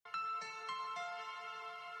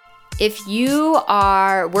If you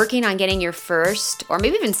are working on getting your first or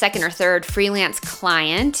maybe even second or third freelance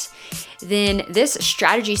client, then this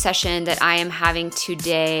strategy session that I am having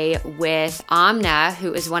today with Amna,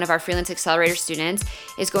 who is one of our Freelance Accelerator students,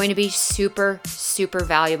 is going to be super, super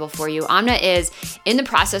valuable for you. Amna is in the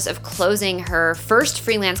process of closing her first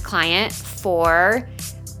freelance client for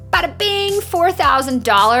bada bing,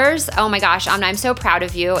 $4,000. Oh my gosh, Amna, I'm so proud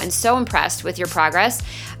of you and so impressed with your progress.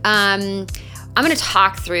 I'm going to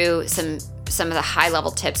talk through some of the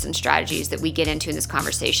high-level tips and strategies that we get into in this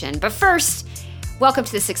conversation. But first, welcome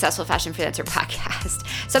to the Successful Fashion Freelancer podcast.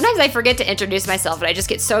 Sometimes I forget to introduce myself, and I just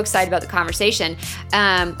get so excited about the conversation.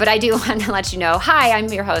 But I do want to let you know, hi, I'm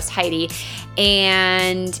your host, Heidi.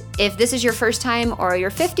 And if this is your first time or your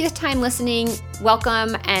 50th time listening,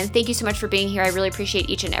 welcome, and thank you so much for being here. I really appreciate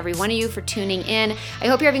each and every one of you for tuning in. I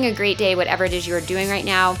hope you're having a great day, whatever it is you are doing right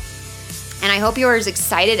now. And I hope you're as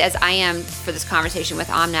excited as I am for this conversation with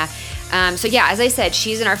Amna. So yeah, as I said,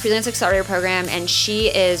 she's in our Freelance Accelerator program, and she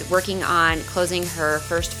is working on closing her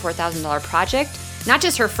first $4,000 project. Not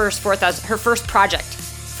just her first project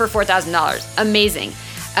for $4,000. Amazing.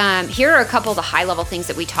 Here are a couple of the high-level things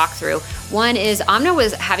that we talked through. One is Amna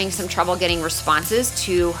was having some trouble getting responses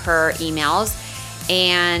to her emails,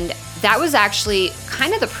 and that was actually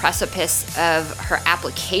kind of the precipice of her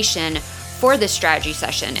application for this strategy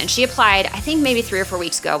session. And she applied, I think maybe 3 or 4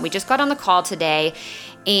 weeks ago. We just got on the call today.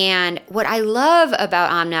 And what I love about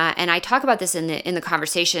Amna, and I talk about this in the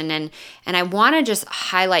conversation, and I want to just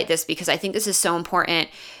highlight this because I think this is so important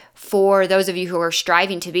for those of you who are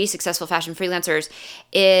striving to be successful fashion freelancers,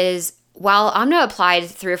 is while Amna applied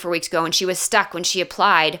 3 or 4 weeks ago and she was stuck when she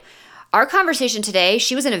applied, our conversation today,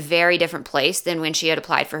 she was in a very different place than when she had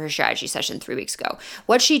applied for her strategy session 3 weeks ago.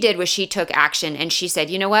 What she did was she took action and she said,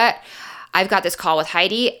 you know what? I've got this call with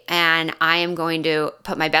Heidi, and I am going to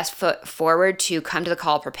put my best foot forward to come to the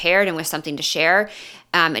call prepared and with something to share.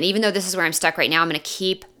 And even though this is where I'm stuck right now, I'm going to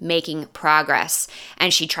keep making progress.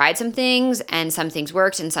 And she tried some things, and some things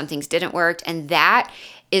worked, and some things didn't work. And that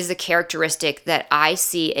is the characteristic that I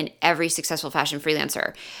see in every successful fashion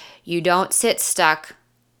freelancer. You don't sit stuck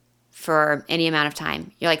for any amount of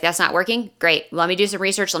time. You're like, that's not working? Great. Let me do some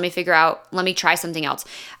research. Let me figure out, let me try something else.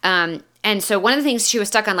 And so one of the things she was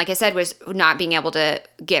stuck on, like I said, was not being able to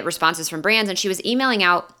get responses from brands. And she was emailing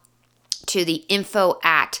out to the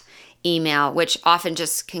info@ email, which often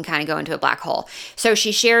just can kind of go into a black hole. So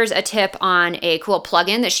she shares a tip on a cool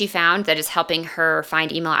plugin that she found that is helping her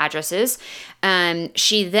find email addresses.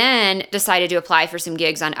 She then decided to apply for some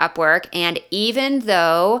gigs on Upwork. And even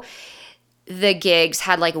though the gigs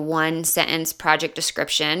had like 1-sentence project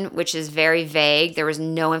description, which is very vague, there was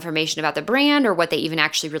no information about the brand or what they even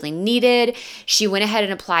actually really needed, she went ahead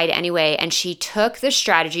and applied anyway. And she took the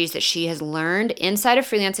strategies that she has learned inside of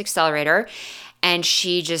Freelance Accelerator, and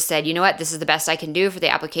she just said, you know what, this is the best I can do for the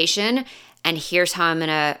application, and here's how I'm going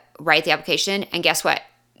to write the application. And guess what?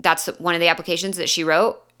 That's one of the applications that she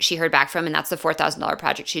wrote, she heard back from, and that's the $4,000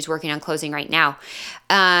 project she's working on closing right now.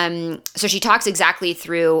 So she talks exactly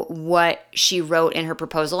through what she wrote in her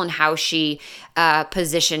proposal and how she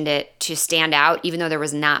positioned it to stand out, even though there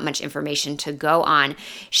was not much information to go on.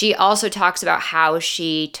 She also talks about how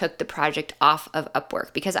she took the project off of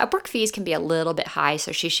Upwork, because Upwork fees can be a little bit high.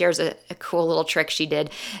 So she shares a cool little trick she did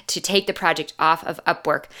to take the project off of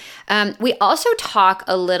Upwork. We also talk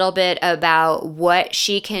a little bit about what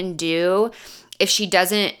she can do if she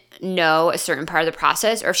doesn't know a certain part of the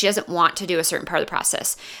process, or if she doesn't want to do a certain part of the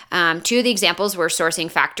process. 2 of the examples were sourcing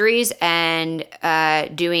factories and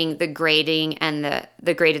doing the grading and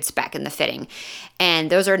the graded spec and the fitting. And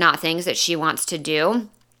those are not things that she wants to do,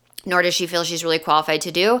 nor does she feel she's really qualified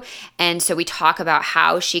to do. And so we talk about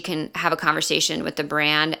how she can have a conversation with the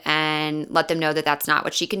brand and let them know that that's not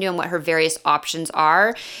what she can do and what her various options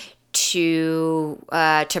are to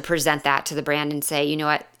present that to the brand and say, you know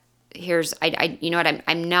what,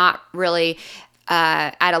 I'm not really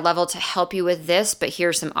at a level to help you with this, but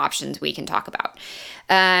here's some options we can talk about.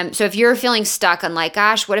 So if you're feeling stuck on like,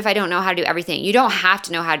 gosh, what if I don't know how to do everything? You don't have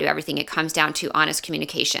to know how to do everything. It comes down to honest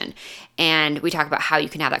communication. And we talk about how you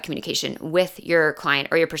can have that communication with your client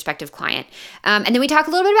or your prospective client. And then we talk a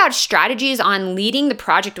little bit about strategies on leading the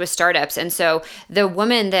project with startups. And so the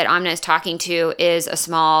woman that Amna is talking to is a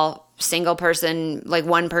small single person, like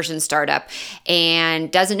 1-person startup,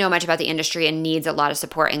 and doesn't know much about the industry and needs a lot of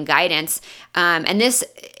support and guidance. And this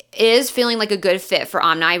is feeling like a good fit for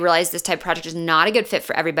Amna. I realize this type of project is not a good fit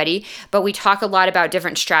for everybody, but we talk a lot about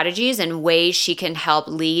different strategies and ways she can help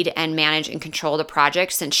lead and manage and control the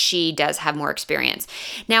project since she does have more experience.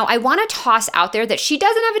 Now, I want to toss out there that she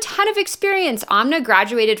doesn't have a ton of experience. Amna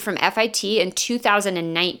graduated from FIT in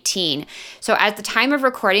 2019. So at the time of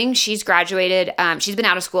recording, she's graduated. She's been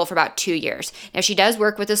out of school for about 2 years. Now, she does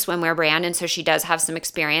work with a swimwear brand, and so she does have some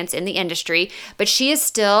experience in the industry, but she is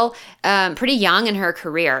still pretty young in her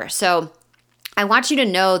career. So I want you to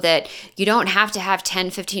know that you don't have to have 10,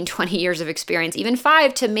 15, 20 years of experience, even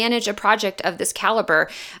 5 to manage a project of this caliber.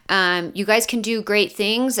 You guys can do great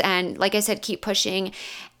things. And like I said, keep pushing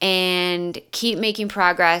and keep making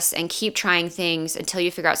progress and keep trying things until you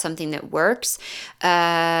figure out something that works,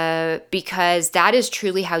 because that is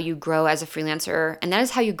truly how you grow as a freelancer, and that is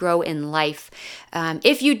how you grow in life.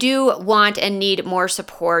 If you do want and need more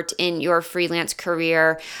support in your freelance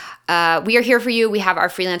career, we are here for you. We have our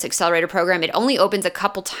Freelance Accelerator program. It only opens a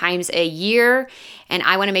couple times a year, and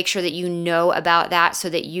I want to make sure that you know about that so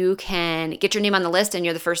that you can get your name on the list and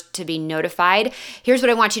you're the first to be notified. Here's what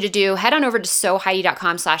I want you to do. Head on over to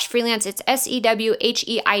sewheidi.com/freelance. It's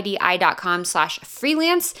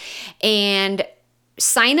SEWHEIDI.com/freelance, and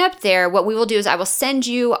sign up there. What we will do is I will send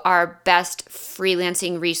you our best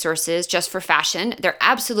freelancing resources just for fashion. They're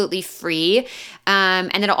absolutely free. And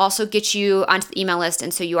then it'll also get you onto the email list.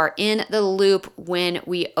 And so you are in the loop when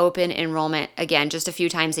we open enrollment again, just a few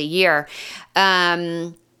times a year.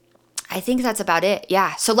 I think that's about it.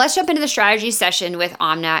 Yeah. So let's jump into the strategy session with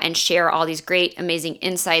Amna and share all these great, amazing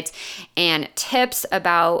insights and tips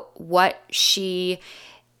about what she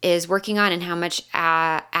is working on and how much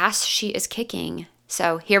ass she is kicking.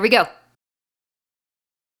 So here we go.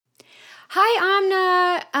 Hi,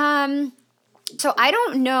 Amna. So I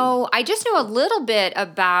don't know, I just know a little bit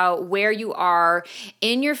about where you are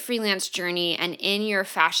in your freelance journey and in your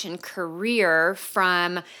fashion career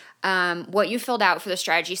from what you filled out for the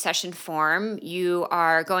strategy session form. You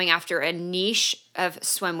are going after a niche of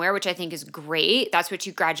swimwear, which I think is great. That's what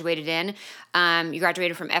you graduated in. You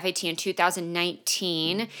graduated from FAT in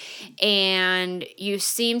 2019, and you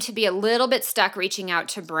seem to be a little bit stuck reaching out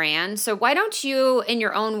to brands. So why don't you, in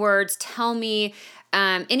your own words, tell me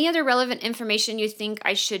any other relevant information you think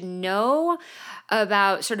I should know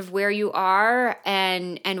about sort of where you are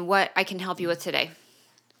and what I can help you with today?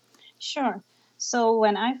 Sure. So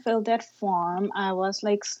when I filled that form, I was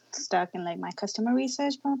like stuck in like my customer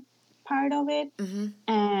research part of it.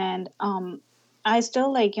 And I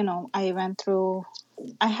still like, I went through,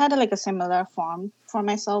 I had like a similar form for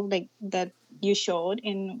myself, like that you showed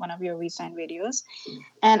in one of your recent videos.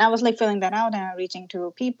 And I was like filling that out and reaching to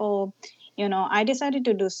people. I decided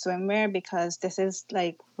to do swimwear because this is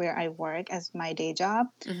like where I work as my day job.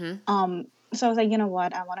 So I was like, you know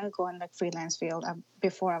what, I want to go in the freelance field.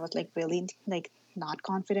 Before I was like really like not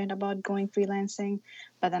confident about going freelancing,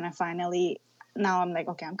 but then now I'm like,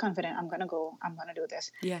 okay, I'm confident. I'm gonna do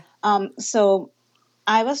this. Yeah. So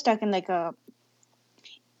I was stuck in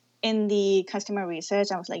in the customer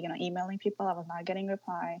research. I was like, emailing people. I was not getting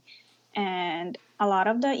reply. And a lot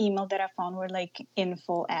of the email that I found were like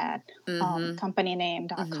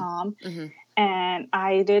info@companyname.com. And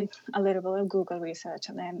I did a little bit of Google research,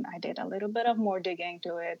 and then I did a little bit of more digging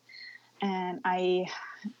to it. And I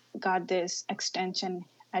got this extension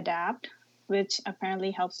Adapt, which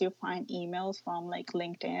apparently helps you find emails from like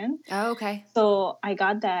LinkedIn. Oh, okay. So I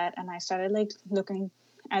got that, and I started like looking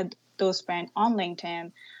at those brands on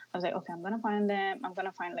LinkedIn. I was like, okay, I'm gonna find them. I'm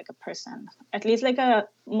gonna find like a person, at least like a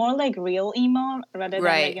more like real email rather than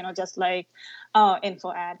Right. like just like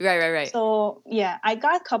info ad. Right. So yeah, I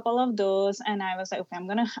got a couple of those, and I was like, okay,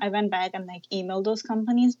 I went back and like emailed those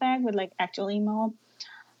companies back with like actual email.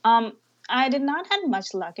 I did not have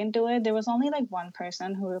much luck into it. There was only like one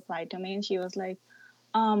person who replied to me, and she was like,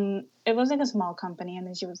 it was like a small company, and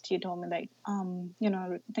then she told me like,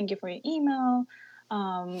 thank you for your email.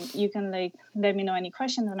 You can like let me know any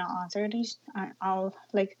questions and I'll answer it. I'll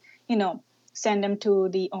like, send them to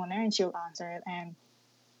the owner and she'll answer it. And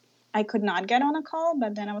I could not get on a call,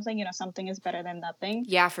 but then I was like, something is better than nothing.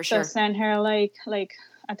 Yeah, for sure. So send her like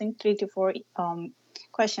I think 3 to 4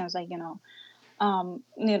 questions, like,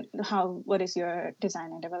 what is your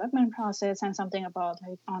design and development process, and something about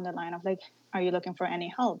like on the line of like, are you looking for any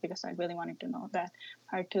help? Because I really wanted to know that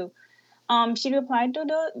part too. She replied to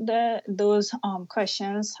those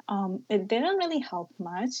questions. It didn't really help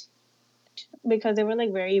much because they were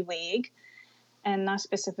like very vague and not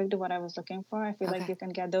specific to what I was looking for. I feel like you can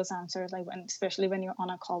get those answers like especially when you're on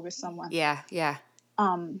a call with someone. Yeah.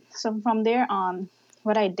 So from there on,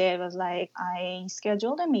 what I did was like I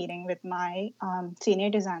scheduled a meeting with my senior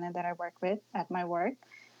designer that I work with at my work.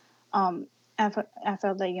 I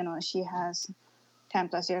felt like, she has 10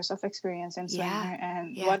 plus years of experience in swimwear,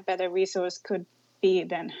 and Yeah. what better resource could be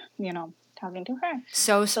than, talking to her.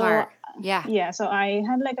 So smart. Yeah, so I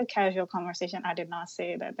had like a casual conversation. I did not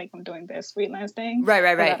say that like I'm doing this freelance thing. Right.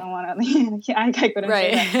 I don't want to, I couldn't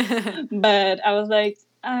say that. But I was like,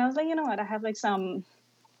 you know what, I have like some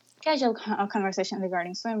casual conversation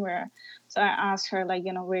regarding swimwear. So I asked her like,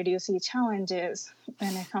 where do you see challenges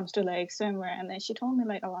when it comes to like swimwear? And then she told me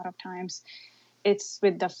like a lot of times it's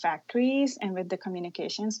with the factories and with the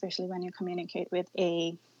communication, especially when you communicate with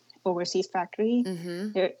a overseas factory.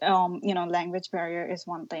 Language barrier is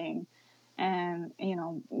one thing, and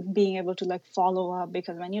being able to like follow up,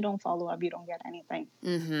 because when you don't follow up you don't get anything.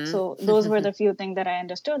 So those were the few things that I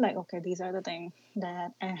understood, like, okay, these are the things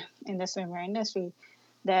that in the swimwear industry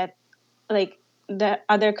that like the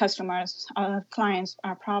other customers, clients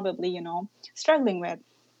are probably struggling with.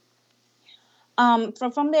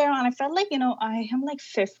 From there on, I felt like, I am like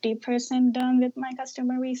 50% done with my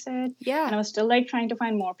customer research. Yeah. And I was still like trying to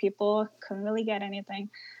find more people, couldn't really get anything.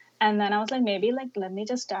 And then I was like, maybe like, let me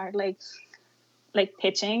just start like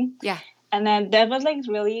pitching. Yeah. And then that was like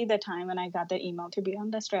really the time when I got the email to be on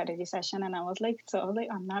the strategy session. And I was like,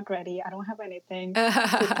 I'm not ready. I don't have anything to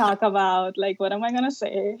talk about. Like, what am I going to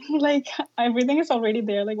say? Like, everything is already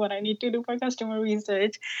there, like what I need to do for customer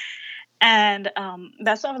research. And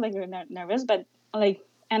that's why I was like really nervous. But like,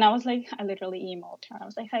 and I was like, I literally emailed her. I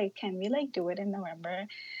was like, hey, can we like do it in November?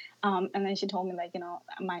 And then she told me like,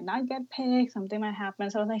 I might not get picked, something might happen.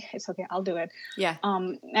 So I was like, it's okay, I'll do it. Yeah.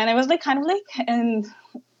 And it was like kind of like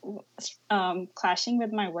clashing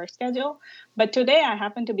with my work schedule. But today I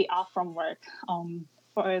happen to be off from work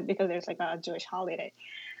because there's like a Jewish holiday.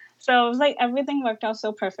 So it was like everything worked out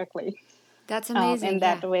so perfectly. That's amazing. In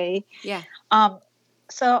that way. Yeah.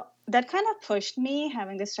 So that kind of pushed me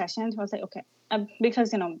having this session. I was like, okay,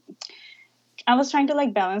 because I was trying to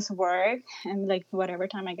like balance work and like whatever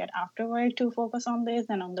time I get after work to focus on this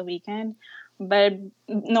and on the weekend. But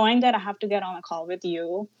knowing that I have to get on a call with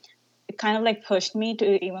you, it kind of like pushed me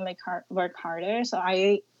to even like work harder. So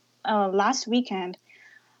I last weekend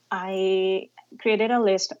I created a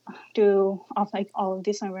list of like all of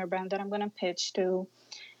these swimwear brands that I'm gonna pitch to,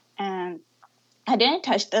 and I didn't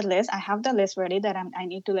touch the list. I have the list ready that I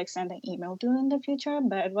need to like send an email to in the future.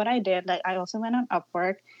 But what I did, like I also went on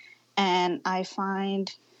Upwork and I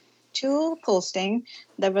find 2 posting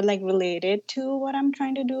that were like related to what I'm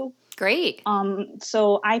trying to do. Great.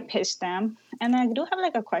 So I pitched them, and I do have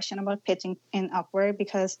like a question about pitching in Upwork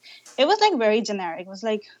because it was like very generic. It was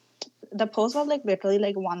like the post was like literally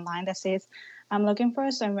like one line that says, "I'm looking for a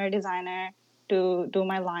swimwear designer to do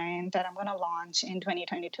my line that I'm gonna launch in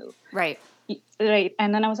 2022." Right. Right.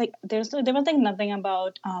 And then I was like, there was like nothing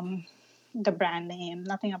about the brand name,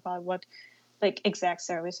 nothing about what like exact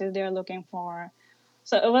services they're looking for.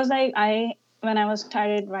 So it was like when I was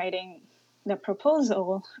started writing the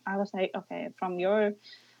proposal, I was like, okay, from your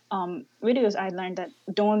videos, I learned that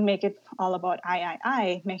don't make it all about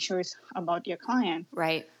I. Make sure it's about your client.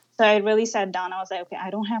 Right. So I really sat down. I was like, okay, I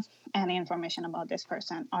don't have any information about this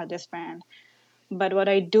person or this brand, but what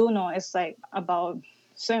I do know is like about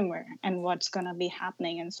swimwear and what's gonna be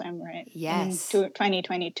happening in swimwear in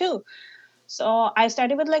 2022. So I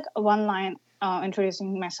started with like one line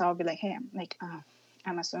introducing myself, be like, hey,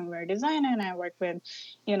 I'm a swimwear designer and I work with,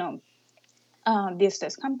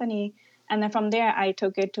 this company. And then from there, I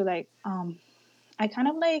took it to like, I kind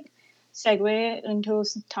of like segue into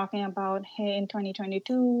talking about, hey, in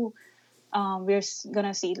 2022, we're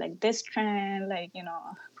gonna see like this trend, like,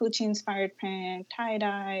 Pucci inspired print,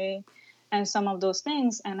 tie-dye, and some of those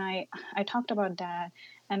things. And I talked about that.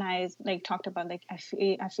 And I like talked about like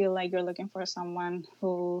I feel like you're looking for someone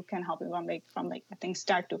who can help you from I think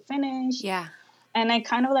start to finish. Yeah. And I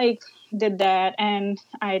kind of like did that, and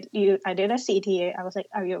I did a CTA. I was like,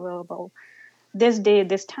 are you available this day,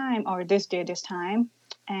 this time, or this day, this time?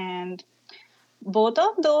 And both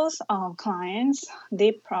of those clients,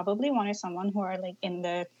 they probably wanted someone who are like in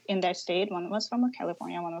that state. One was from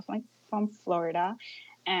California, one was like from Florida,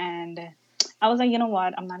 and I was like, you know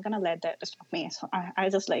what, I'm not gonna let that stop me. So I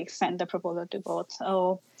just like sent the proposal to both.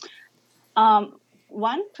 So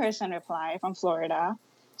one person replied from Florida.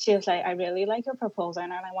 She was like, I really like your proposal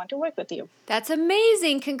and I want to work with you. That's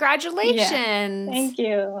amazing. Congratulations. Yeah, thank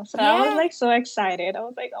you. So I was like so excited. I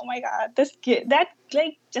was like, oh my God, that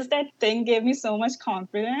thing gave me so much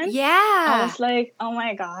confidence. Yeah. I was like, oh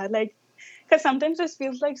my God, like, because sometimes this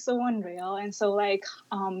feels like so unreal and so like,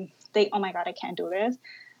 oh my God, I can't do this.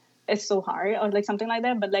 It's so hard or like something like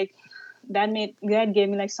that. But like that gave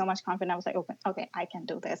me like so much confidence. I was like, okay, I can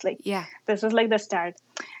do this. Like, Yeah. this was like the start.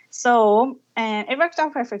 So, and it worked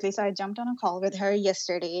out perfectly. So I jumped on a call with her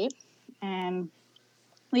yesterday, and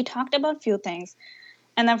we talked about a few things.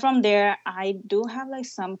 And then from there, I do have like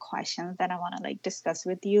some questions that I want to like discuss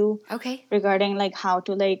with you. Okay. Regarding like how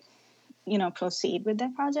to like, proceed with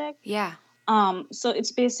that project. Yeah. So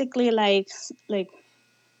it's basically like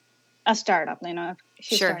a startup,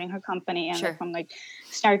 she's Sure. starting her company, and Sure. like from like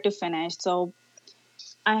start to finish. So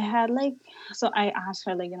I had like, so I asked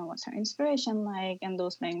her like, what's her inspiration like and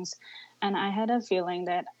those things. And I had a feeling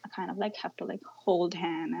that I kind of like have to like hold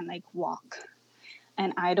hand and like walk.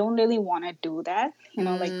 And I don't really want to do that,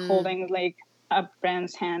 like holding like a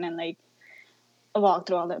brand's hand and like walk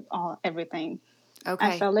through all everything. Okay.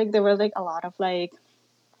 I felt like there were like a lot of like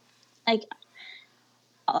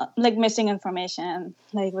missing information.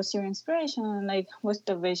 Like, what's your inspiration? Like, what's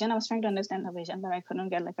the vision? I was trying to understand the vision, but I couldn't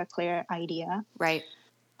get like a clear idea. Right.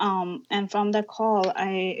 And from the call,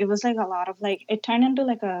 it was like a lot of like, it turned into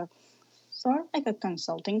like a sort of like a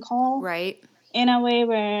consulting call. Right. In a way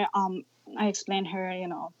where I explained her,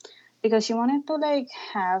 because she wanted to like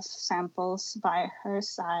have samples by her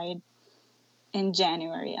side in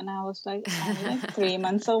January, and I was like, I'm like 3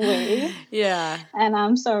 months away. Yeah. And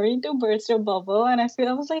I'm sorry to burst your bubble. And I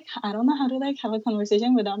was like, I don't know how to like have a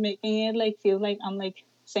conversation without making it like feel like I'm like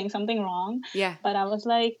saying something wrong. Yeah. But I was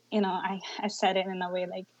like, I said it in a way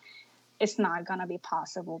like it's not gonna be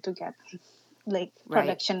possible to get like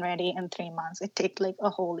production ready in 3 months. It takes like a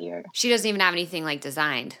whole year. She doesn't even have anything like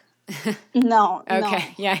designed. No.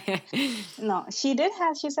 Okay. No. Yeah. No, she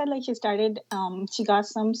said like she started, she got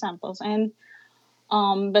some samples, and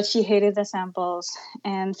but she hated the samples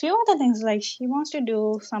and few other things. Like, she wants to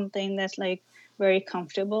do something that's like very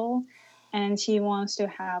comfortable, and she wants to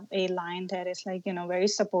have a line that is like, very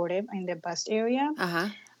supportive in the bust area.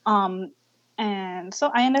 And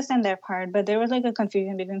so I understand that part, but there was like a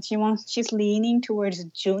confusion because she's leaning towards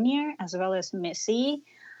junior as well as Missy.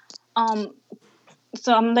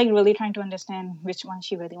 So I'm like really trying to understand which one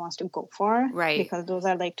she really wants to go for. Right. Because those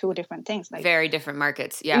are like two different things. Like, very different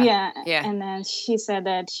markets. Yeah. Yeah. And then she said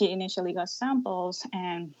that she initially got samples,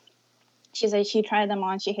 and she said she tried them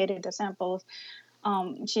on. She hated the samples.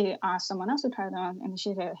 She asked someone else to try them on, and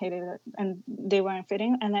she hated it, and they weren't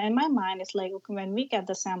fitting. And then in my mind, it's like, when we get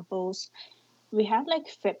the samples, we have like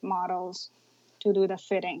fit models to do the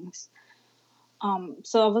fittings.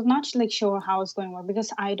 So I was not like sure how it's going to work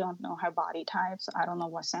because I don't know her body type, so I don't know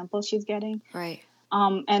what samples she's getting. Right.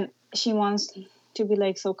 And she wants to be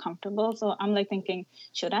like so comfortable. So I'm like thinking,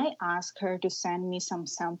 should I ask her to send me some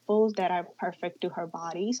samples that are perfect to her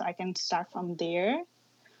body so I can start from there?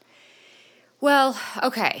 Well,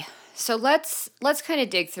 okay. So let's kind of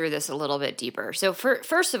dig through this a little bit deeper. So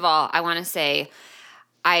first of all, I want to say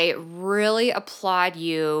I really applaud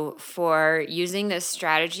you for using this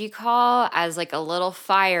strategy call as like a little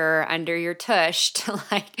fire under your tush to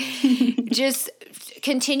like just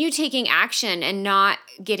continue taking action and not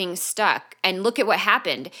getting stuck. And look at what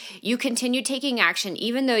happened. You continued taking action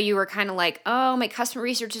even though you were kind of like, oh, my customer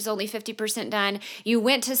research is only 50% done. You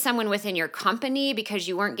went to someone within your company because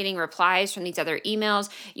you weren't getting replies from these other emails.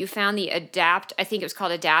 You found the Adapt, I think it was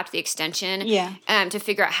called Adapt, the extension, to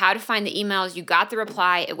figure out how to find the emails. You got the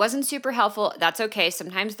reply. It wasn't super helpful. That's okay.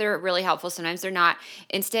 Sometimes they're really helpful. Sometimes they're not.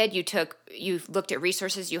 Instead, you looked at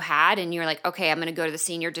resources you had and you're like, okay, I'm going to go to the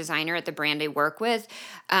senior designer at the brand I work with.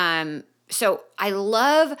 So I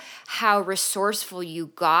love how resourceful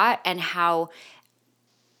you got and how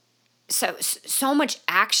so much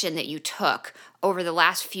action that you took over the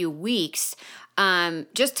last few weeks,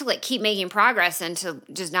 just to like keep making progress and to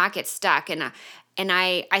just not get stuck. And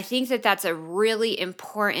I think that that's a really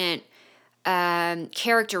important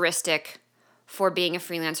characteristic for being a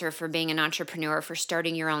freelancer, for being an entrepreneur, for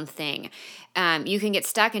starting your own thing. You can get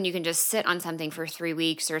stuck and you can just sit on something for 3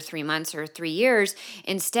 weeks or 3 months or 3 years.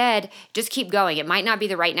 Instead, just keep going. It might not be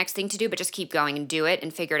the right next thing to do, but just keep going and do it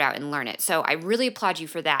and figure it out and learn it. So I really applaud you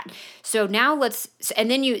for that. So now and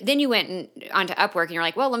then you went onto Upwork and you're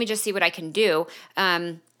like, well, let me just see what I can do.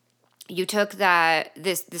 You took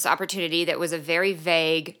this opportunity that was a very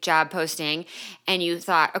vague job posting and you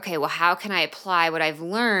thought, okay, well, how can I apply what I've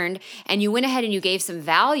learned? And you went ahead and you gave some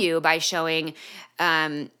value by showing,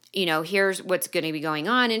 here's what's going to be going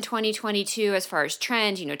on in 2022 as far as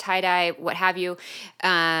trends, tie-dye, what have you.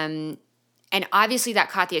 And obviously that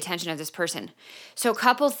caught the attention of this person. So a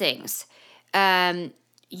couple things.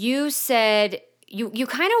 You said, you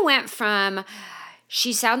kind of went from,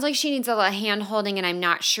 she sounds like she needs a lot of hand holding and I'm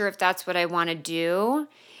not sure if that's what I want to do,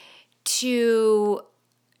 to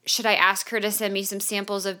should I ask her to send me some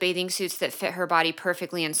samples of bathing suits that fit her body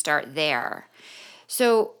perfectly and start there?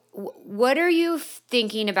 So what are you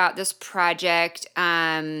thinking about this project?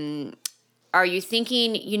 Are you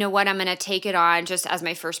thinking, you know what, I'm going to take it on just as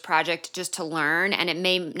my first project just to learn, and it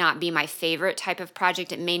may not be my favorite type of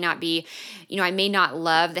project. It may not be, I may not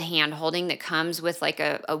love the hand holding that comes with like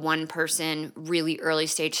a one person really early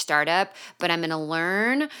stage startup, but I'm going to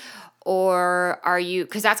learn? Or are you,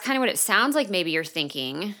 because that's kind of what it sounds like maybe you're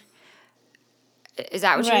thinking. Is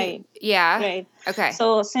that what you're, Right. yeah? Right. Okay.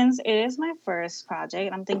 So since it is my first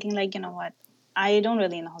project, I'm thinking like, you know what? I don't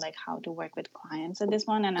really know like how to work with clients at this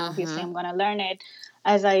point, and obviously I'm gonna learn it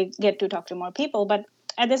as I get to talk to more people. But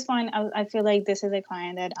at this point, I feel like this is a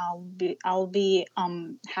client that I'll be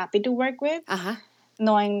happy to work with, Uh-huh.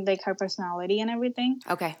 knowing like her personality and everything.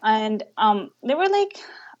 Okay. And they were like,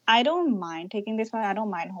 I don't mind taking this one. I don't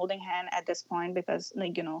mind holding hand at this point because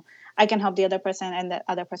like I can help the other person and the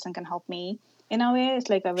other person can help me. In a way, it's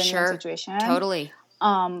like a win-win Sure. situation. Totally.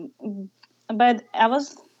 Um, but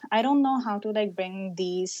I don't know how to like bring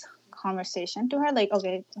these conversation to her. Like,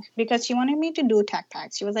 okay, because she wanted me to do tech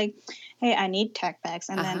packs. She was like, hey, I need tech packs.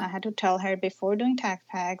 And then Uh-huh. I had to tell her before doing tech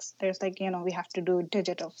packs, there's like, we have to do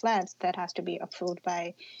digital flats that has to be approved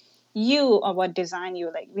by you or what design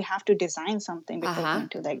you like. We have to design something before Uh-huh. going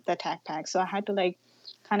to like the tech pack. So I had to like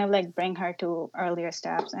kind of like bring her to earlier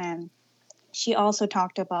steps. And she also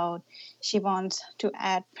talked about she wants to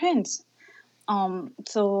add prints.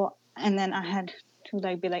 So and then I had to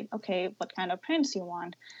like be like, okay, what kind of prints you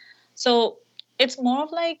want? So it's more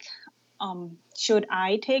of like, should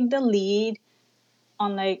I take the lead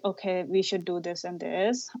on like, okay, we should do this and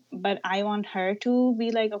this, but I want her to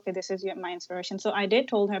be like, okay, this is my inspiration. So I did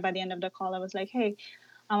told her by the end of the call, I was like, hey,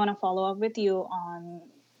 I want to follow up with you on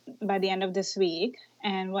by the end of this week,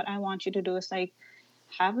 and what I want you to do is like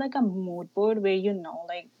have like a mood board where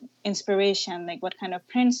like inspiration, like what kind of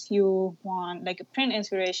prints you want, like a print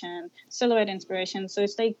inspiration, silhouette inspiration. So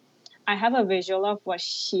it's like I have a visual of what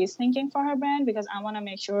she's thinking for her brand, because I want to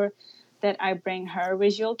make sure that I bring her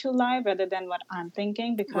visual to life rather than what I'm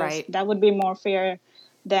thinking, because Right. that would be more fair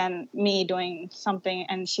than me doing something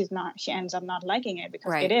and she ends up not liking it,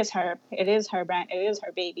 because Right. it is her brand, it is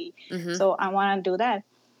her baby. Mm-hmm. So I want to do that.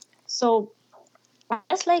 So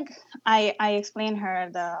it's like I explained her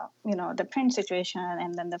the print situation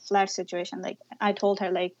and then the flat situation. Like I told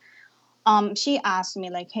her like she asked me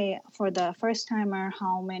like, hey, for the first timer,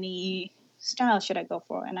 how many styles should I go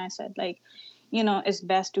for? And I said like, it's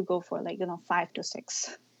best to go for like 5 to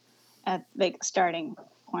 6 at like starting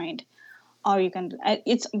point. Or you can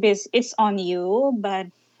it's on you, but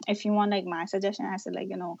if you want like my suggestion, I said like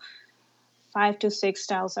 5 to 6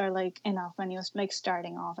 styles are like enough when you're like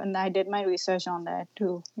starting off. And I did my research on that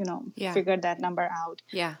to Yeah. figure that number out.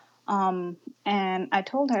 Yeah. And I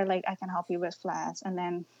told her like I can help you with flats, and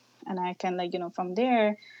I can like from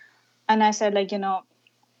there. And I said like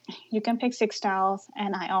you can pick 6 styles,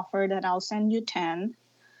 and I offered that I'll send you 10,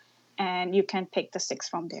 and you can pick the 6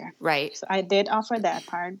 from there. Right. So I did offer that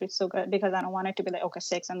part, but so good, because I don't want it to be like, okay,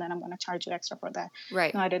 6, and then I'm going to charge you extra for that.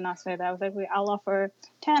 Right. No, I did not say that. I was like, I'll offer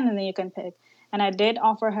 10, and then you can pick. And I did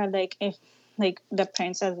offer her like if like the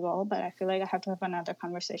prints as well, but I feel like I have to have another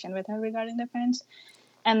conversation with her regarding the prints.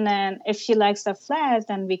 And then if she likes the flats,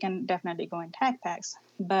 then we can definitely go in tag packs.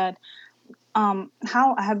 But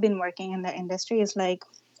how I have been working in the industry is like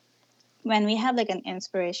when we have like an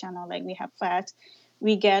inspiration or like we have flats,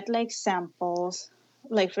 we get like samples,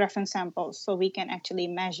 like reference samples, so we can actually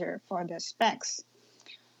measure for the specs.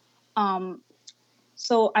 Um,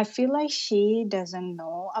 so I feel like she doesn't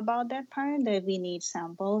know about that part, that we need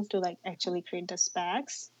samples to like actually create the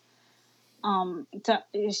specs. So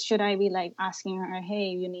should I be like asking her, hey,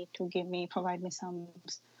 you need to provide me some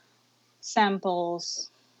samples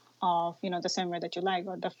of the swimwear that you like,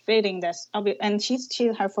 or the fitting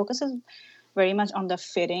and her focus is very much on the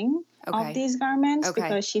fitting of Okay. these garments, Okay.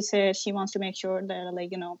 because she said she wants to make sure that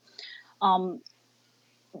like um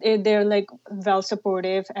they're like well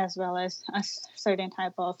supportive, as well as a certain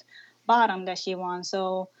type of bottom that she wants.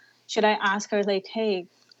 So should I ask her like, hey,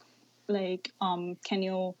 like can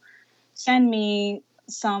you send me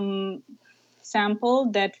some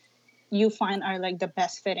sample that you find are like the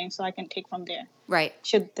best fitting, so I can take from there? Right.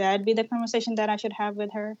 Should that be the conversation that I should have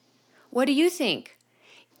with her? What do you think?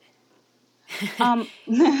 Um,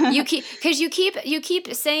 You keep, because you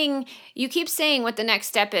keep saying what the next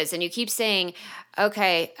step is, and you keep saying,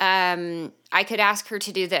 okay, I could ask her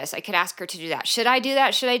to do this, I could ask her to do that, should I do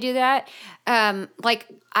that, should I do that? Like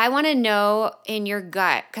I want to know in your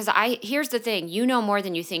gut, because here's the thing, you know more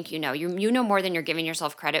than you think you know. You know more than you're giving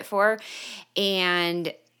yourself credit for.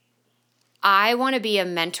 And I want to be a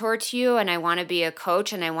mentor to you, and I want to be a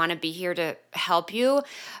coach, and I want to be here to help you.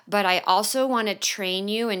 But I also want to train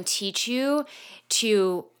you and teach you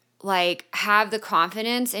to like have the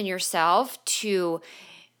confidence in yourself to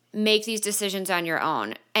make these decisions on your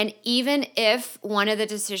own. And even if one of the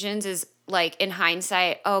decisions is like in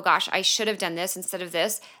hindsight, oh gosh, I should have done this instead of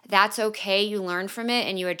this, that's okay. You learn from it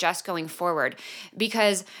and you adjust going forward.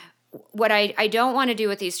 Because what I don't want to do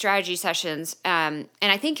with these strategy sessions, and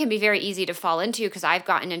I think can be very easy to fall into, because I've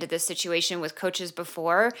gotten into this situation with coaches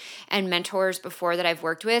before and mentors before that I've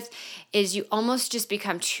worked with, is you almost just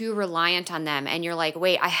become too reliant on them. And you're like,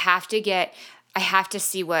 wait, I have to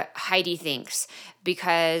see what Heidi thinks,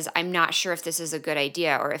 because I'm not sure if this is a good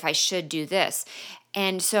idea or if I should do this.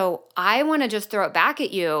 And so I want to just throw it back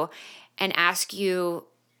at you and ask you,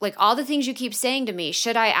 like, all the things you keep saying to me.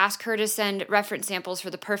 Should I ask her to send reference samples for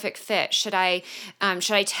the perfect fit? Should I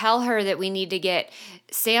tell her that we need to get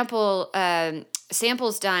samples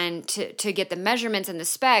done to get the measurements and the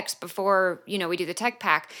specs before, we do the tech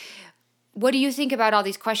pack? What do you think about all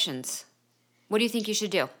these questions? What do you think you should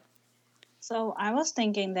do? So I was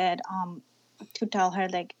thinking that to tell her,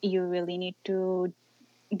 like, you really need to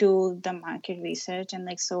do the market research and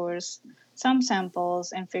like source some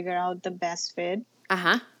samples and figure out the best fit.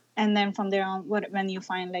 And then from there on, when you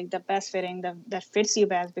find like the best fitting that fits you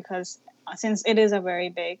best, because since it is a very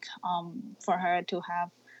big for her to have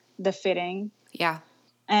the fitting. Yeah.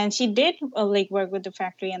 And she did like work with the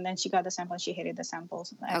factory, and then she got the samples. She hated the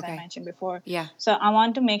samples, as I mentioned before. Yeah. So I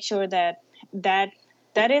want to make sure that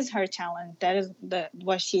is her challenge. That is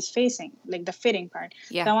what she's facing, like the fitting part.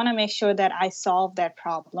 Yeah. So I want to make sure that I solve that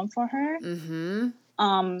problem for her.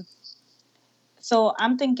 So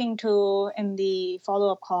I'm thinking in the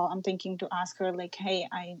follow-up call, I'm thinking to ask her like, hey,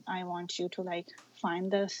 I want you to like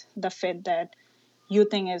find the fit that you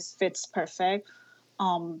think fits perfect.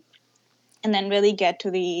 And then really get to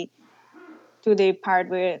the part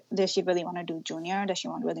where does she really want to do junior? Does she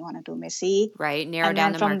really want to do Missy? Right. Narrow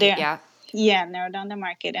down the market. There, yeah, narrow down the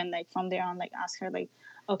market. And like from there on, like ask her like,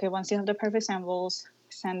 okay, once you have the perfect samples,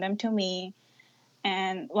 send them to me.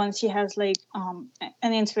 And once she has like an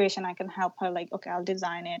inspiration, I can help her like, okay, I'll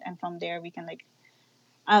design it. And from there we can like,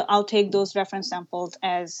 I'll take those reference samples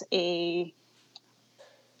as a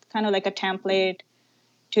kind of like a template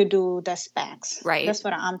to do the specs. Right. That's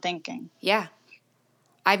what I'm thinking. Yeah.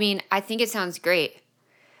 I mean, I think it sounds great.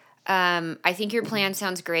 I think your plan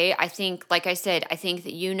sounds great. I think, like I said, I think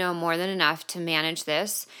that you know more than enough to manage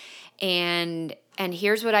this. And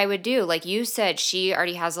here's what I would do. Like you said, she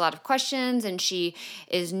already has a lot of questions, and she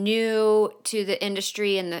is new to the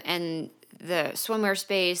industry and the swimwear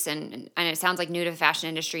space, and it sounds like new to the fashion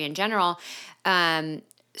industry in general.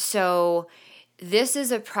 So this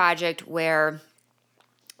is a project where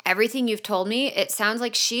everything you've told me, it sounds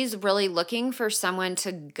like she's really looking for someone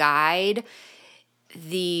to guide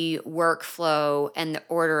the workflow and the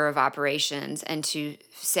order of operations, and to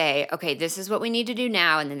say, okay, this is what we need to do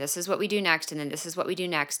now, and then this is what we do next, and then this is what we do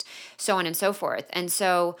next, so on and so forth. And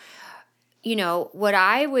so, what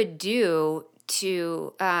I would do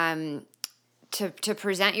to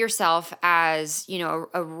present yourself as,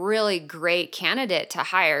 a really great candidate to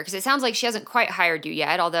hire, because it sounds like she hasn't quite hired you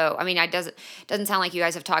yet, although, I mean, it doesn't sound like you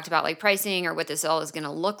guys have talked about like pricing or what this all is going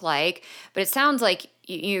to look like, but it sounds like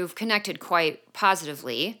you've connected quite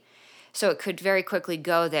positively, so it could very quickly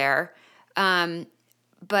go there.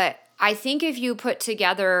 But I think if you put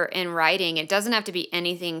together in writing, it doesn't have to be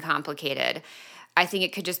anything complicated. I think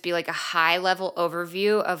it could just be like a high level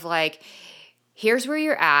overview of like, here's where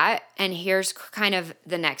you're at, and here's kind of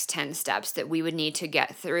the next 10 steps that we would need to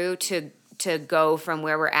get through to go from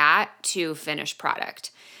where we're at to finished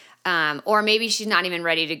product. Or maybe she's not even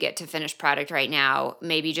ready to get to finished product right now.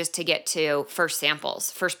 Maybe just to get to first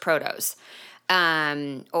samples, first protos,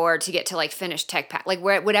 or to get to like finished tech pack, like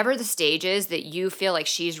whatever the stage is that you feel like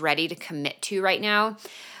she's ready to commit to right now.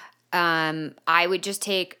 I would just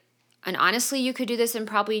take, and honestly, you could do this in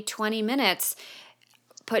probably 20 minutes,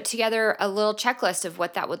 put together a little checklist of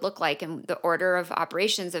what that would look like and the order of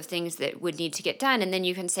operations of things that would need to get done. And then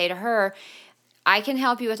you can say to her, I can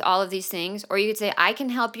help you with all of these things. Or you could say, I can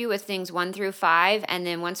help you with things 1 through 5. And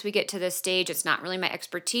then once we get to this stage, it's not really my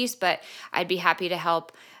expertise, but I'd be happy to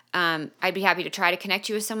help. I'd be happy to try to connect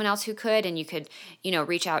you with someone else who could. And you could,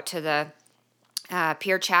 reach out to the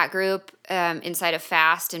peer chat group inside of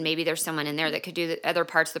FAST, and maybe there's someone in there that could do the other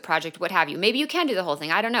parts of the project, what have you. Maybe you can do the whole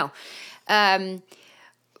thing. I don't know.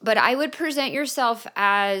 But I would present yourself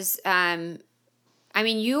as I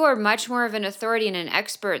mean, you are much more of an authority and an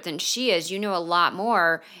expert than she is. You know a lot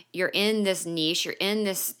more. You're in this niche. You're in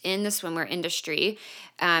the swimwear industry,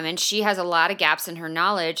 and she has a lot of gaps in her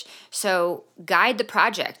knowledge. So guide the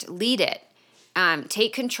project, lead it,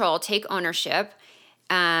 take control, take ownership.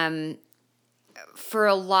 For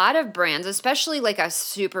a lot of brands, especially like a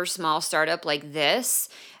super small startup like this,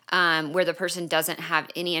 where the person doesn't have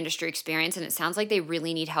any industry experience and it sounds like they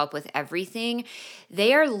really need help with everything,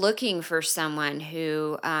 they are looking for someone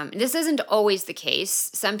who, this isn't always the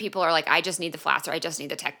case. Some people are like, I just need the flats or I just need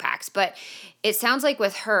the tech packs. But it sounds like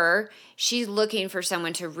with her, she's looking for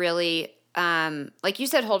someone to really, like you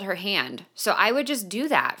said, hold her hand. So I would just do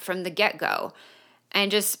that from the get-go. And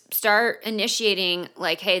just start initiating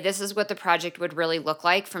like, hey, this is what the project would really look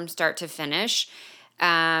like from start to finish.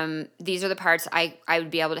 These are the parts I would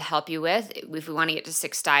be able to help you with. If we want to get to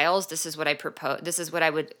 6 styles, this is what I propose. This is what I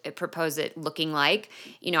would propose it looking like.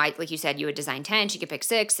 You know, like you said, you would design 10, she could pick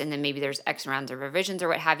 6, and then maybe there's X rounds of revisions or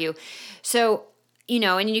what have you. So, you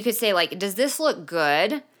know, and you could say like, does this look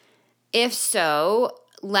good? If so,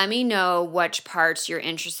 let me know which parts you're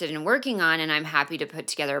interested in working on, and I'm happy to put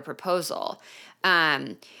together a proposal.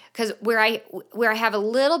 Because where I have a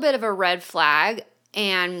little bit of a red flag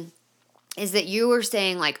and is that you were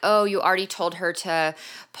saying like, oh, you already told her to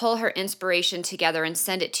pull her inspiration together and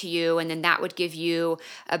send it to you, and then that would give you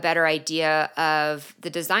a better idea of the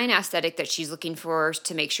design aesthetic that she's looking for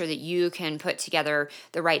to make sure that you can put together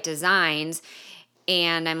the right designs.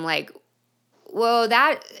 And I'm like, well,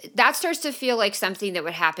 that starts to feel like something that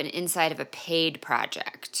would happen inside of a paid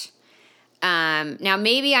project. Now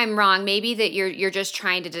maybe I'm wrong. Maybe that you're just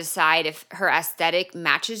trying to decide if her aesthetic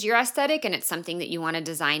matches your aesthetic and it's something that you want to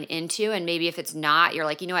design into. And maybe if it's not, you're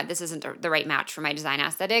like, you know what, this isn't the right match for my design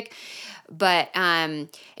aesthetic. But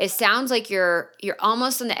it sounds like you're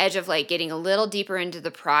almost on the edge of like getting a little deeper into the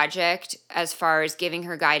project as far as giving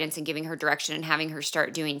her guidance and giving her direction and having her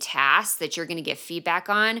start doing tasks that you're going to get feedback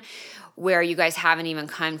on, where you guys haven't even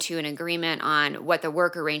come to an agreement on what the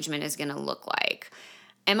work arrangement is going to look like.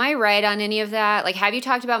 Am I right on any of that? Like, have you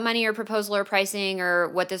talked about money or proposal or pricing or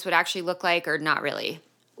what this would actually look like, or not really?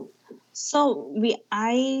 So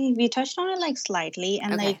we touched on it like slightly,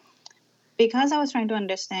 and Okay. like because I was trying to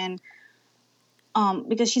understand,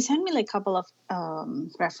 because she sent me like a couple of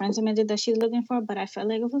reference images that she's looking for, but I felt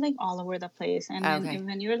like it was like all over the place. And Okay.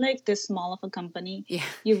 when you're like this small of a company, Yeah.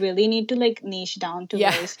 you really need to like niche down to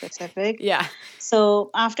Yeah. very specific. Yeah. So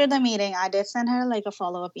after the meeting, I did send her like a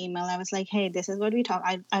follow-up email. I was like, hey, this is what we talked.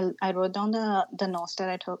 I wrote down the notes that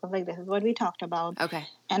I took of like, this is what we talked about. Okay.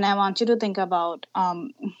 And I want you to think about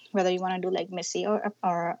whether you want to do like Missy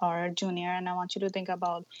or Junior. And I want you to think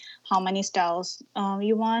about how many styles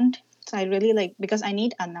you want. So I really like, because I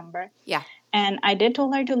need a number. Yeah. And I did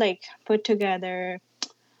tell her to like put together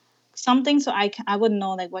something so I would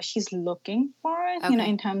know like what she's looking for, you know, Okay.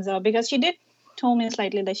 in terms of, because she did told me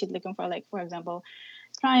slightly that she's looking for like, for example,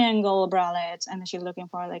 triangle bralettes, and she's looking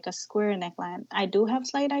for like a square neckline. I do have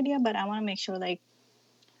slight idea, but I want to make sure like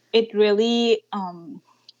it really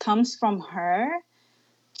comes from her.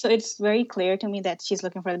 So it's very clear to me that she's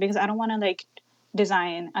looking for it, because I don't want to like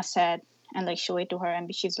design a set and like show it to her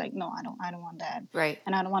and she's like, no, I don't want that. Right.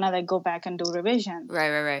 And I don't want to like go back and do revision.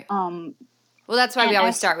 Right. Well, that's why And we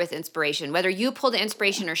always start with inspiration, whether you pull the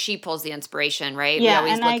inspiration or she pulls the inspiration, right? Yeah, We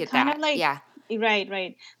always and look I at kind that. of like, yeah.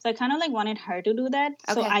 Right. So I kind of like wanted her to do that,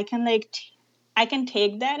 so Okay. I can like I can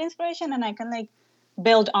take that inspiration and I can like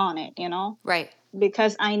build on it, you know, Right.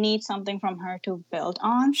 because I need something from her to build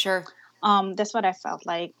on. Sure. That's what I felt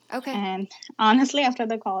like. Okay. And honestly, after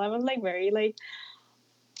the call, I was like very like,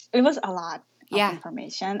 it was a lot of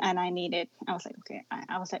information, and I was like, okay,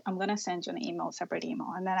 I was like, I'm gonna send you an email, separate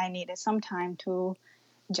email, and then I needed some time to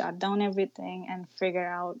jot down everything and figure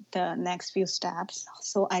out the next few steps.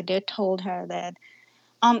 So I did told her that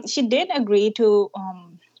she did agree to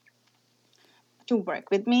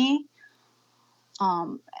work with me,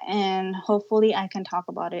 and hopefully I can talk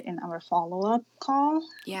about it in our follow-up call,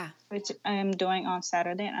 which I am doing on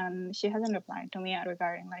Saturday. And she hasn't replied to me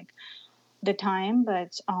regarding like the time,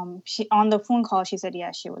 but she, on the phone call, she said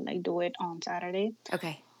yes, she would like do it on Saturday.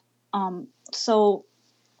 Okay. So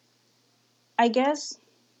I guess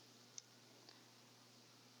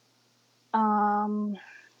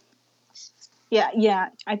yeah,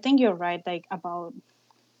 I think you're right, like about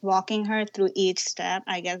walking her through each step.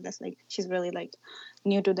 I guess that's like, she's really like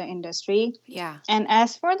new to the industry. Yeah. And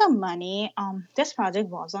as for the money, this project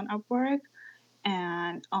was on Upwork,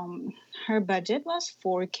 and her budget was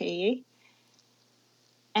 $4,000,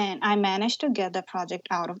 and I managed to get the project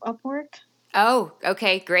out of Upwork. Oh,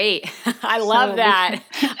 okay, great. I love that.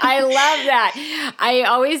 I love that. I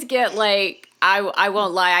always get like, I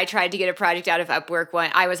won't lie. I tried to get a project out of Upwork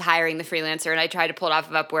when I was hiring the freelancer, and I tried to pull it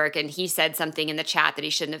off of Upwork, and he said something in the chat that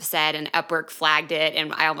he shouldn't have said, and Upwork flagged it,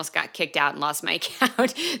 and I almost got kicked out and lost my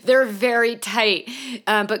account. They're very tight,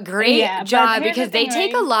 but great Yeah, but job here's the because they thing,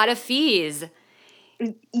 take a right? lot of fees.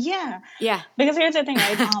 Yeah, Yeah. because here's the thing,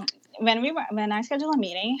 right? When I scheduled a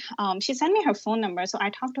meeting, she sent me her phone number, so I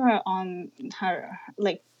talked to her on her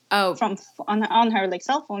like Oh, on her like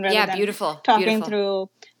cell phone rather yeah. than Beautiful. talking Beautiful. through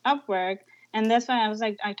Upwork. And that's why I was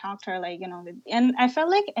like, I talked to her like, and I felt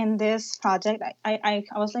like in this project, I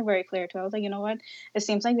was like very clear to her. I was like, you know what? It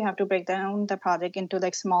seems like we have to break down the project into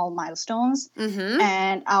like small milestones, Mm-hmm.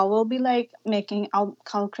 and I will be like I'll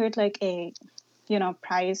calculate like a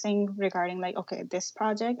pricing regarding like, okay, this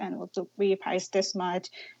project and we price this much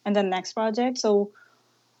and the next project. So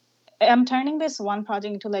I'm turning this one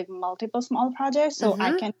project into like multiple small projects so I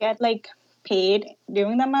Mm-hmm. can get like paid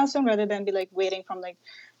during the milestone rather than be like waiting from like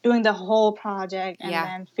doing the whole project and Yeah.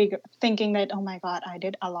 then thinking that, oh my god, I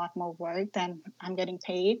did a lot more work than I'm getting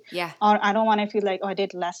paid. Yeah. Or I don't want to feel like, oh, I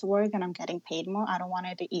did less work and I'm getting paid more. I don't want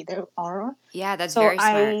it to either or. Yeah. That's So very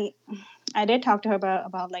smart. I did talk to her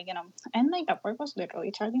about like, and like Upwork was literally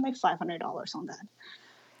charging like $500 on that.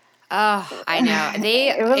 Oh, I know. They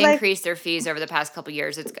It was like, increased their fees over the past couple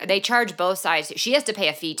years. They charge both sides. She has to pay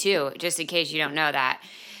a fee too, just in case you don't know that.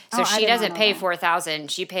 So oh, I she did not doesn't know pay that.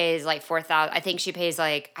 4,000. She pays like 4,000. I think she pays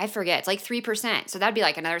like, I forget. It's like 3%. So that'd be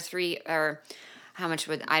like another three, or how much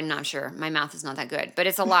would, I'm not sure. My math is not that good, but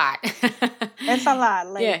it's a lot. It's a lot.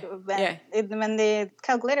 Yeah. Like Yeah. when they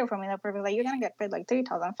calculate it for me, they're probably like, you're gonna get paid like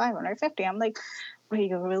 3,550. I'm like, wait,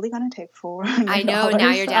 you're really gonna take four I hundred know now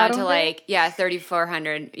dollars you're out down to of it? like, yeah,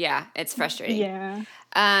 3,400. Yeah. It's frustrating. Yeah.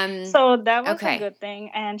 Um, So that was a okay. good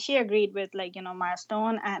thing, and she agreed with like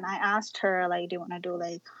milestone. And I asked her like, do you want to do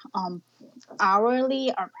like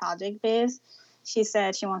hourly or project based? She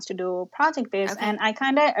said she wants to do project based, Okay. and I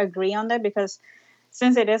kind of agree on that because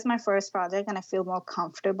since it is my first project and I feel more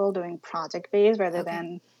comfortable doing project based rather Okay.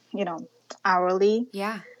 than hourly.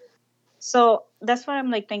 Yeah. So that's what I'm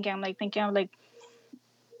like thinking. I'm like thinking of like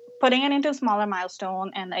putting it into smaller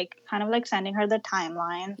milestone and like kind of like sending her the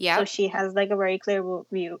timeline so Yep. she has like a very clear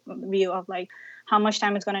view of like how much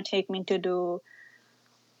time it's going to take me to do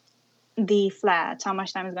the flats, how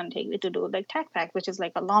much time it's going to take me to do like tech pack, which is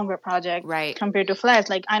like a longer project Right. compared to flats.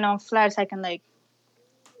 Like I know flats I can like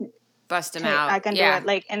Bust them I out. can do Yeah. it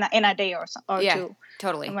like in a day or Yeah. two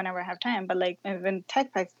Totally. whenever I have time. But like when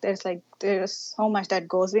tech packs, there's so much that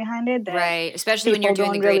goes behind it that Right. Especially when you're people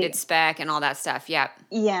doing the don't graded really, spec and all that stuff. Yep.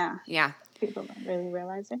 yeah, Yeah. people don't really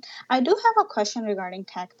realize it. I do have a question regarding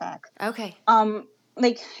tech pack. Okay.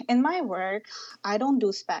 Like in my work, I don't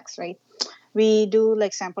do specs, right? We do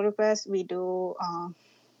like sample requests. We do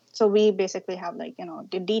so we basically have like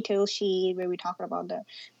the detail sheet where we talk about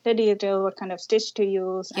the detail, what kind of stitch to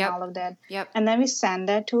use, and Yep. all of that. Yep. And then we send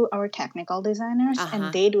that to our technical designers, and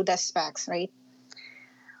Uh-huh. they do the specs, right?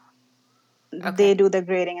 They Okay. do the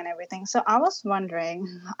grading and everything. So I was wondering,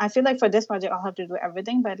 I feel like for this project I'll have to do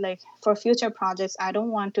everything, but like for future projects I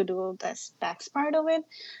don't want to do the specs part of it.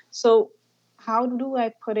 So how do I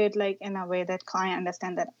put it like in a way that client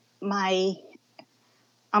understand that my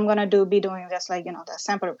I'm gonna be doing just like the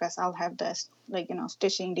sample request. I'll have this like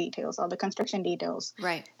stitching details or the construction details,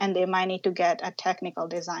 Right. and they might need to get a technical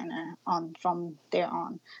designer on from there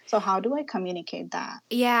on. So how do I communicate that?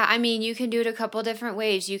 Yeah, I mean, you can do it a couple different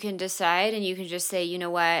ways. You can decide, and you can just say, you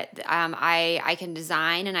know what, I can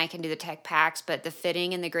design and I can do the tech packs, but the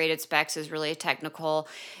fitting and the graded specs is really a technical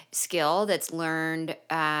skill that's learned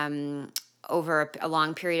over a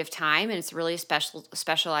long period of time, and it's really a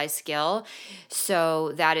specialized skill.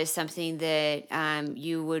 So that is something that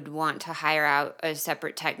you would want to hire out a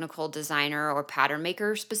separate technical designer or pattern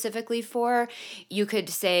maker specifically for. You could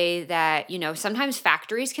say that, sometimes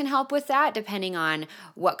factories can help with that depending on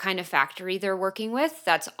what kind of factory they're working with.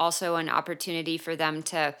 That's also an opportunity for them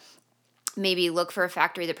to maybe look for a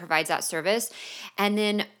factory that provides that service. And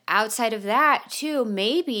then outside of that too,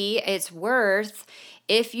 maybe it's worth,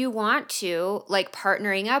 if you want to, like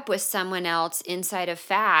partnering up with someone else inside of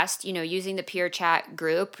FAST, using the peer chat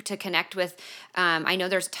group to connect with. I know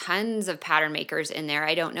there's tons of pattern makers in there.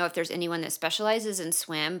 I don't know if there's anyone that specializes in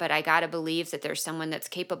swim, but I gotta believe that there's someone that's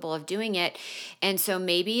capable of doing it. And so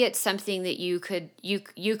maybe it's something that you could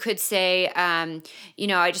say, I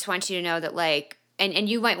just want you to know that like, and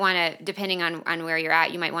you might want to, depending on where you're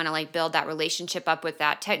at, you might want to like build that relationship up with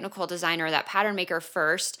that technical designer or that pattern maker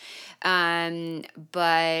first.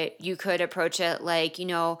 But you could approach it like,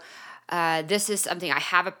 this is something I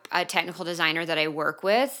have a technical designer that I work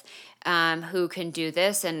with who can do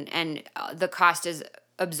this, and the cost is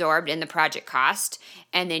absorbed in the project cost,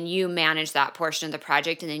 and then you manage that portion of the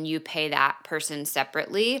project, and then you pay that person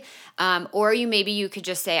separately. Or maybe you could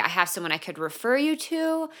just say, I have someone I could refer you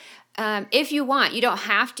to. If you want, you don't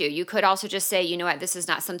have to. You could also just say, you know what, this is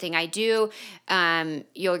not something I do.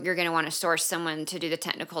 You're going to want to source someone to do the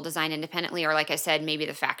technical design independently, or like I said, maybe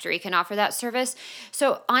the factory can offer that service.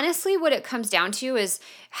 So honestly, what it comes down to is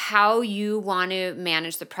how you want to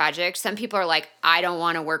manage the project. Some people are like, I don't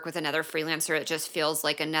want to work with another freelancer. It just feels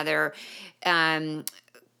like another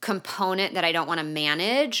component that I don't want to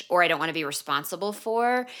manage or I don't want to be responsible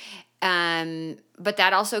for. But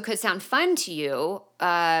that also could sound fun to you.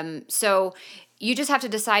 So you just have to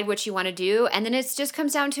decide what you want to do. And then it just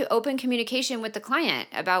comes down to open communication with the client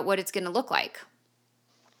about what it's going to look like.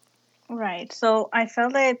 Right. So I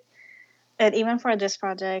felt that even for this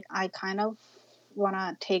project, I kind of want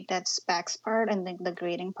to take that specs part and like the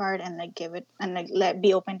grading part and like give it and like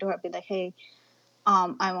be open to her, be like, hey,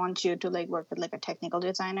 I want you to like work with like a technical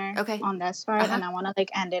designer on that part, and I want to like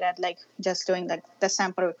end it at like just doing like the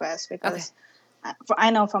sample request, because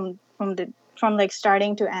I know from like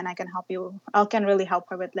starting to end, I can really help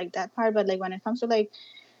her with like that part. But like when it comes to like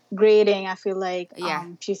grading, I feel like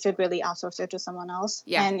she should really outsource it to someone else.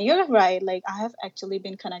 Yeah. And you're right. Like I have actually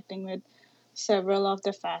been connecting with several of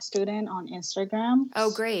the FAST students on Instagram.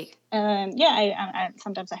 Oh, great. And I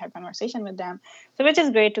sometimes I have conversation with them, so which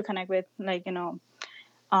is great to connect with, like, you know,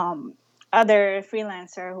 other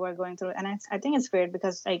freelancer who are going through. And I think it's great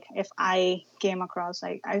because like if I come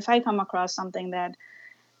across something that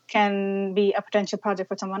can be a potential project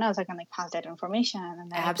for someone else, I can like pass that information,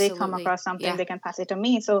 and then if they come across something, they can pass it to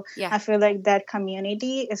me. So I feel like that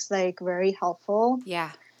community is like very helpful.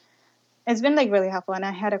 Yeah, it's been like really helpful. And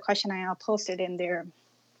I had a question I posted in there,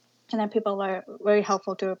 and then people were very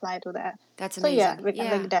helpful to reply to that. That's amazing. So we can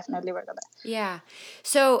like definitely work on that. Yeah.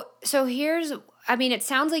 So here's, I mean, it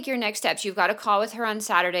sounds like your next steps. You've got a call with her on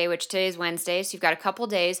Saturday, which today is Wednesday, so you've got a couple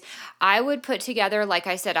days. I would put together, like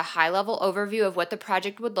I said, a high-level overview of what the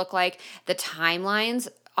project would look like, the timelines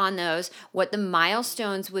on those, what the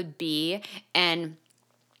milestones would be, and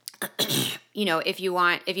you know, if you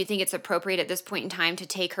think it's appropriate at this point in time to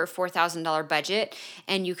take her $4,000 budget,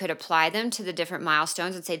 and you could apply them to the different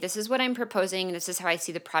milestones and say, this is what I'm proposing, and this is how I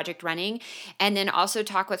see the project running. And then also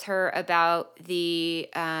talk with her about the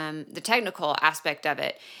technical aspect of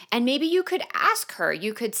it. And maybe you could ask her,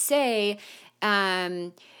 you could say,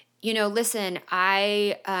 you know, listen,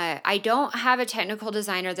 I don't have a technical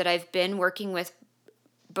designer that I've been working with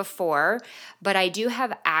before, but I do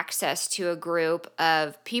have access to a group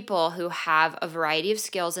of people who have a variety of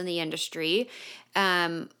skills in the industry.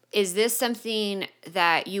 Is this something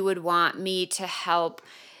that you would want me to help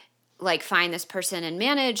like find this person and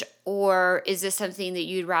manage, or is this something that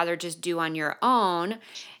you'd rather just do on your own?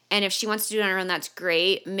 And if she wants to do it on her own, that's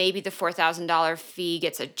great. Maybe the $4,000 fee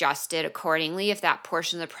gets adjusted accordingly if that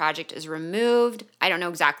portion of the project is removed. I don't know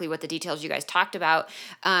exactly what the details you guys talked about.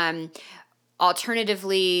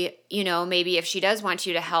 Alternatively, you know, maybe if she does want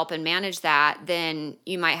you to help and manage that, then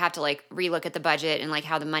you might have to like relook at the budget and like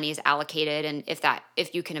how the money is allocated, and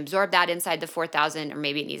if you can absorb that inside the 4,000, or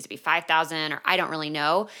maybe it needs to be 5,000, or I don't really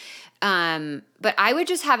know. But I would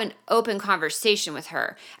just have an open conversation with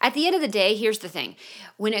her. At the end of the day, here's the thing.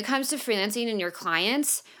 When it comes to freelancing and your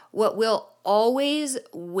clients, what will always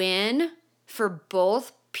win for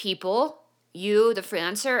both people, you, the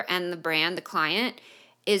freelancer, and the brand, the client,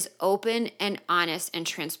 is open and honest and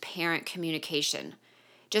transparent communication.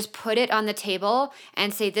 Just put it on the table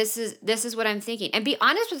and say, this is what I'm thinking. And be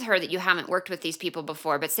honest with her that you haven't worked with these people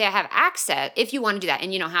before, but say I have access, if you want to do that,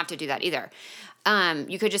 and you don't have to do that either.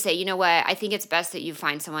 You could just say, you know what, I think it's best that you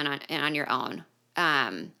find someone on your own.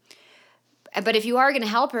 But if you are going to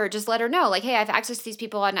help her, just let her know, like, hey, I have access to these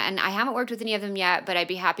people, and I haven't worked with any of them yet, but I'd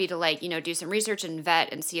be happy to, like, you know, do some research and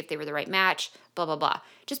vet and see if they were the right match, blah, blah, blah.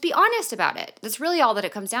 Just be honest about it. That's really all that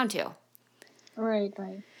it comes down to. Right.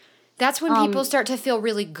 That's when people start to feel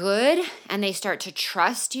really good, and they start to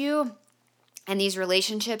trust you. And these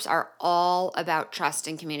relationships are all about trust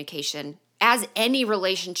and communication, as any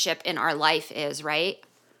relationship in our life is, right?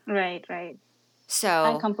 Right.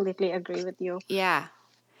 So I completely agree with you. Yeah.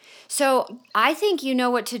 So I think you know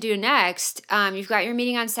what to do next. You've got your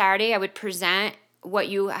meeting on Saturday. I would present what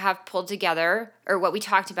you have pulled together, or what we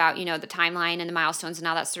talked about, you know, the timeline and the milestones and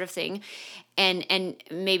all that sort of thing. And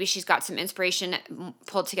maybe she's got some inspiration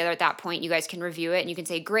pulled together at that point. You guys can review it, and you can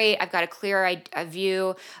say, great, I've got a clear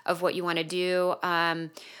view of what you want to do.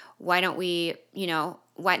 Why don't we, you know,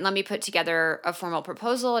 let me put together a formal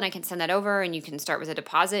proposal, and I can send that over, and you can start with a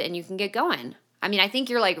deposit, and you can get going. I mean, I think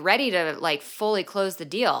you're like ready to like fully close the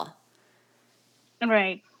deal.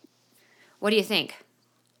 Right. What do you think?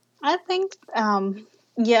 I think,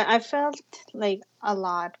 yeah, I felt like a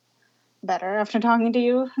lot better after talking to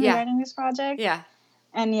you Yeah. regarding this project. Yeah.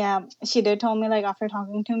 And yeah, she did tell me like after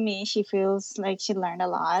talking to me, she feels like she learned a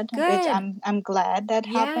lot, which Good. I'm glad that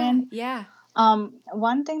Yeah. happened. Yeah.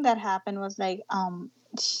 One thing that happened was like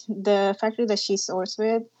the factory that she sourced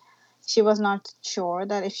with, she was not sure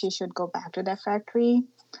that if she should go back to that factory,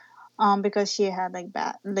 because she had like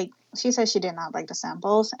bad, like she said she did not like the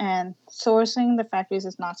samples, and sourcing the factories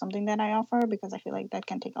is not something that I offer because I feel like that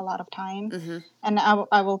can take a lot of time, Mm-hmm. and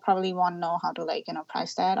I will probably want to know how to like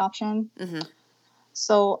price that option. Mm-hmm.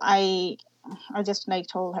 So I just like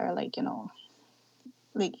told her like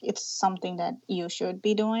like it's something that you should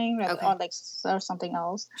be doing, or Okay. like or something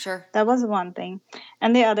else. Sure. That was one thing,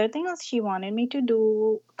 and the other thing was she wanted me to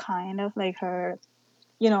do kind of like her,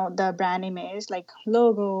 the brand image, like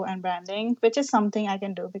logo and branding, which is something I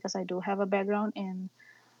can do because I do have a background in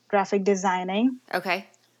graphic designing. Okay.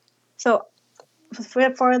 So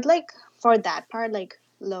for like for that part, like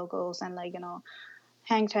logos and like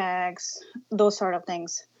hang tags, those sort of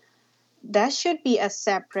things, that should be a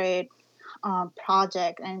separate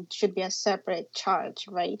project and should be a separate charge,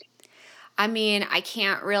 right? I mean, I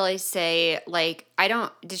can't really say like I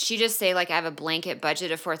don't. Did she just say like I have a blanket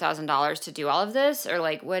budget of $4,000 to do all of this, or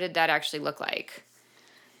like what did that actually look like?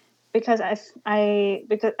 Because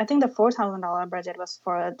because I think the $4,000 budget was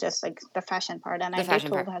for just like the fashion part, and The I did fashion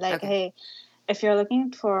told part. her like, Okay. hey, if you're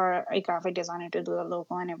looking for a graphic designer to do the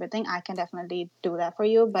logo and everything, I can definitely do that for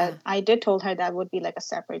you. But I did told her that would be like a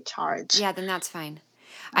separate charge. Yeah, then that's fine.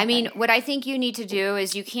 I mean, Okay. what I think you need to do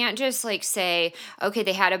is you can't just like say, okay,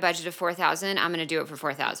 they had a budget of 4,000, I'm going to do it for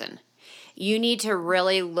 4,000. You need to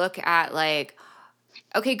really look at like,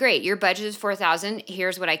 okay, great. Your budget is 4,000.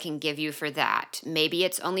 Here's what I can give you for that. Maybe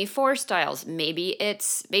it's only 4 styles. Maybe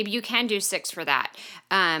you can do 6 for that.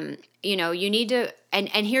 You need to and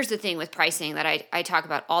here's the thing with pricing that I talk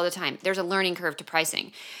about all the time. There's a learning curve to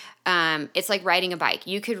pricing. It's like riding a bike.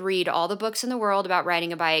 You could read all the books in the world about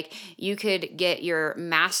riding a bike. You could get your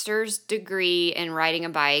master's degree in riding a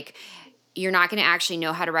bike. You're not going to actually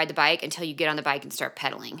know how to ride the bike until you get on the bike and start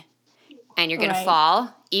pedaling, and you're going to Right.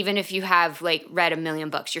 fall. Even if you have like read a million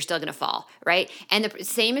books, you're still going to fall, right? And the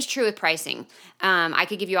same is true with pricing. I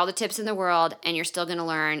could give you all the tips in the world and you're still going to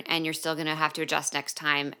learn, and you're still going to have to adjust next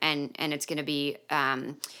time, and it's going to be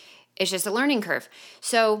it's just a learning curve.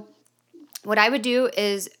 So what I would do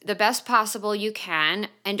is the best possible you can,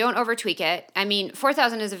 and don't over tweak it. I mean,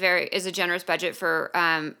 4,000 is a generous budget for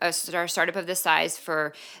a startup of this size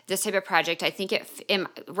for this type of project. I think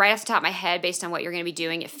right off the top of my head, based on what you're going to be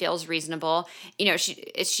doing, it feels reasonable. She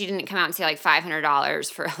didn't come out and say like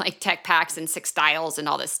 $500 for like tech packs and 6 styles and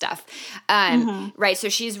all this stuff, Mm-hmm. right? So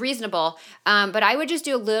she's reasonable, but I would just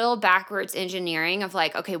do a little backwards engineering of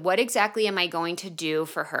like, okay, what exactly am I going to do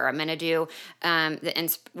for her? I'm going to do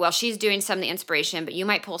she's doing some of the inspiration, but you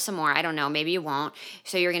might pull some more. I don't know. Maybe you won't.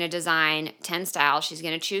 So you're going to design 10 styles. She's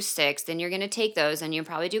going to choose 6. Then you're going to take those and you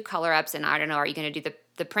probably do color ups. And I don't know, are you going to do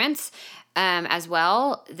the prints as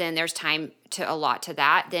well? Then there's time to allot to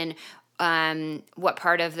that. Then what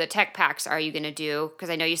part of the tech packs are you going to do? Because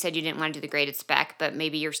I know you said you didn't want to do the graded spec, but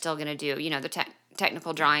maybe you're still going to do, the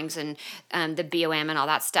technical drawings and the BOM and all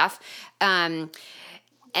that stuff. And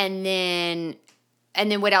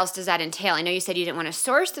then what else does that entail? I know you said you didn't want to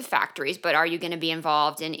source the factories, but are you going to be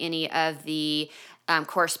involved in any of the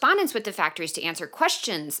correspondence with the factories to answer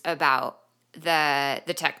questions about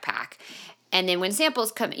the tech pack? And then when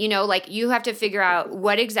samples come, like you have to figure out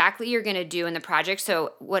what exactly you're going to do in the project.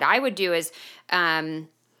 So what I would do is for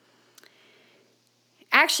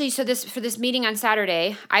this meeting on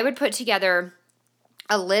Saturday, I would put together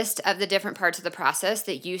a list of the different parts of the process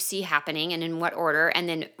that you see happening and in what order, and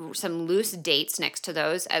then some loose dates next to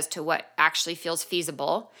those as to what actually feels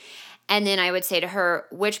feasible. And then I would say to her,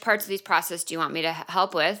 which parts of these process do you want me to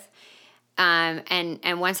help with?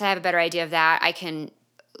 And once I have a better idea of that, I can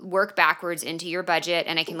work backwards into your budget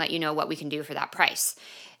and I can let you know what we can do for that price.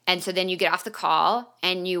 And so then you get off the call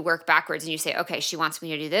and you work backwards and you say, okay, she wants me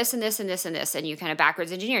to do this and this and this and this. And you kind of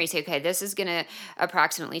backwards engineer. You say, okay, this is going to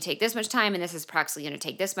approximately take this much time and this is approximately going to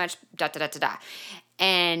take this much, da, da, da, da, da.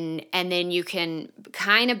 And then you can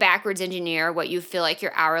kind of backwards engineer what you feel like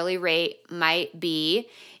your hourly rate might be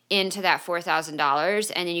into that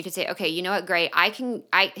 $4,000. And then you can say, okay, you know what, great.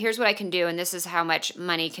 Here's what I can do. And this is how much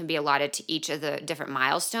money can be allotted to each of the different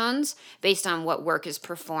milestones based on what work is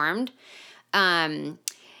performed.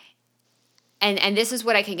 And this is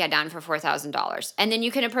what I can get done for $4,000. And then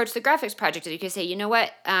you can approach the graphics project and you can say, you know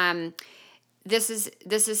what, this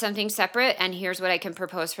is something separate, and here's what I can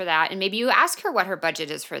propose for that. And maybe you ask her what her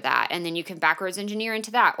budget is for that, and then you can backwards engineer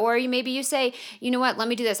into that. Or maybe you say, you know what, let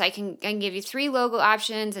me do this. I can give you 3 logo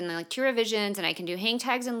options and then like 2 revisions, and I can do hang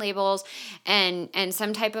tags and labels and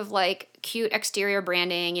some type of like cute exterior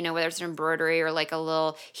branding, whether it's an embroidery or like a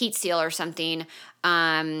little heat seal or something.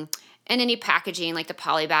 And any packaging like the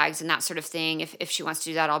poly bags and that sort of thing, if she wants to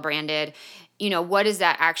do that all branded. What does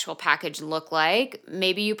that actual package look like?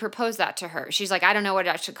 Maybe you propose that to her. She's like, I don't know what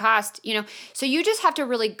it should cost, So you just have to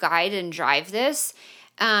really guide and drive this.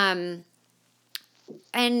 And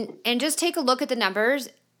just take a look at the numbers.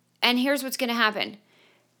 And here's what's going to happen.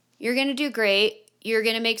 You're going to do great. You're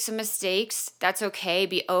going to make some mistakes. That's okay.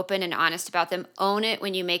 Be open and honest about them. Own it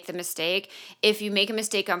when you make the mistake. If you make a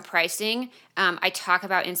mistake on pricing, I talk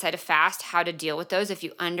about inside of FAST how to deal with those. If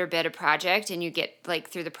you underbid a project and you get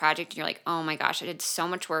like through the project and you're like, oh my gosh, I did so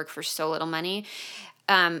much work for so little money.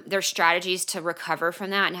 There's strategies to recover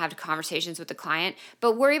from that and have conversations with the client.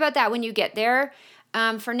 But worry about that when you get there.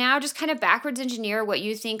 For now, just kind of backwards engineer what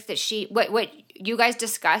you think that what you guys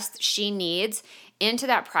discussed she needs into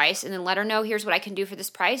that price, and then let her know, here's what I can do for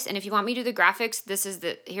this price. And if you want me to do the graphics,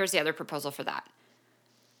 here's the other proposal for that.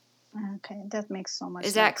 Okay, that makes so much sense.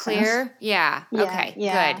 Is that clear? Sense. Yeah. Okay.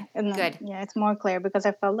 Yeah. Good. And then, good. Yeah, it's more clear because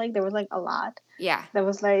I felt like there was like a lot. Yeah. That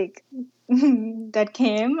was like that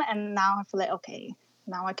came, and now I feel like okay,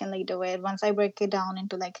 now I can like do it once I break it down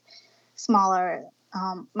into like smaller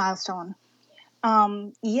milestone.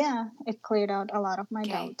 It cleared out a lot of my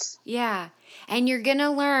doubts. Yeah. And you're going to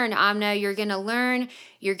learn, Amna. You're going to learn.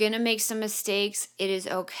 You're going to make some mistakes. It is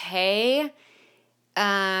okay.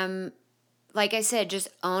 Like I said, just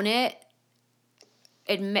own it.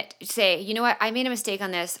 Say, you know what? I made a mistake on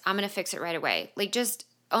this. I'm going to fix it right away. Like, just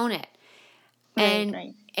own it.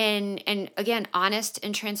 Right. And again, honest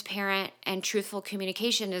and transparent and truthful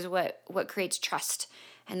communication is what creates trust.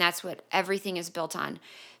 And that's what everything is built on.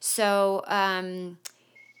 So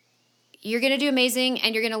you're going to do amazing,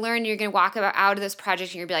 and you're going to learn, and you're going to walk out of this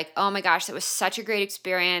project and you're going to be like, oh my gosh, that was such a great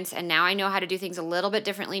experience. And now I know how to do things a little bit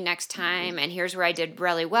differently next time. And here's where I did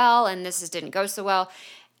really well, and this didn't go so well.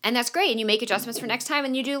 And that's great. And you make adjustments for next time,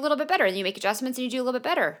 and you do a little bit better. And you make adjustments and you do a little bit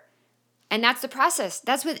better. And that's the process.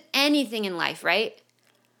 That's with anything in life, right?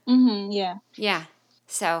 Mm-hmm, yeah. Yeah.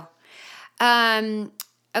 So,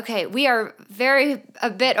 okay, we are a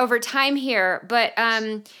bit over time here, but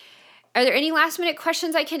are there any last minute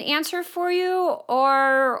questions I can answer for you,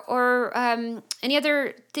 or any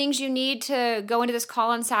other things you need to go into this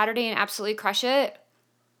call on Saturday and absolutely crush it?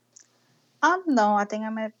 No, I think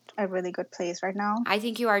I'm at a really good place right now. I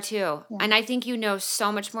think you are too. Yeah. And I think you know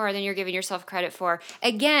so much more than you're giving yourself credit for.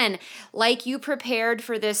 Again, like you prepared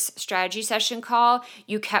for this strategy session call,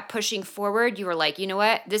 you kept pushing forward. You were like, you know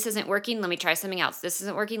what? This isn't working. Let me try something else. This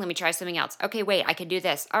isn't working. Let me try something else. Okay, wait, I can do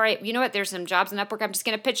this. All right, you know what? There's some jobs in Upwork. I'm just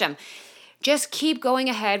going to pitch them. Just keep going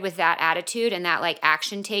ahead with that attitude and that like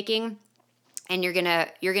action taking, and you're going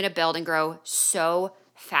to build and grow so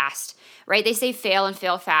fast. Right? They say fail and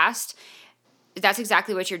fail fast. That's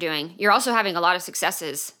exactly what you're doing. You're also having a lot of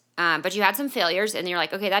successes, but you had some failures, and you're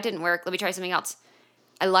like, okay, that didn't work. Let me try something else.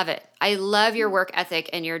 I love it. I love your work ethic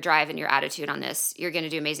and your drive and your attitude on this. You're going to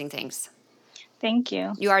do amazing things. Thank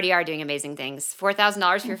you. You already are doing amazing things.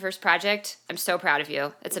 $4,000 for your first project. I'm so proud of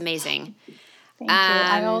you. It's amazing. Thank you.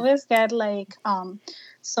 I always get like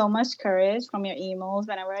so much courage from your emails.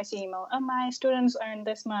 Whenever I see email, my students earned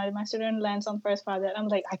this much, my student lands on first project, I'm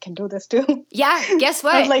like, I can do this too. Yeah, guess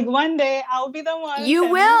what? I was like, one day I'll be the one. You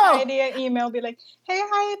will. Heidi an email, be like, hey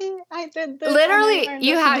Heidi, I did this. Literally,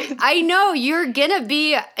 you have. I know you're gonna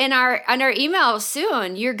be on our email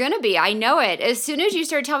soon. You're gonna be. I know it. As soon as you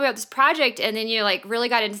started telling me about this project, and then you like really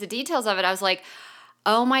got into the details of it, I was like,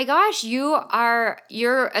 oh my gosh,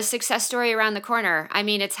 you're a success story around the corner. I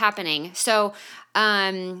mean, it's happening. So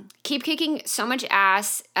keep kicking so much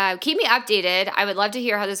ass. Keep me updated. I would love to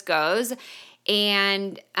hear how this goes.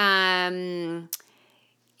 And I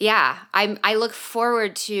look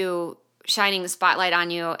forward to shining the spotlight on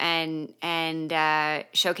you and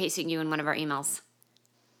showcasing you in one of our emails.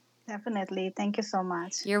 Definitely. Thank you so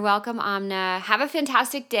much. You're welcome, Amna. Have a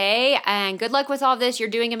fantastic day, and good luck with all this. You're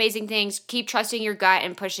doing amazing things. Keep trusting your gut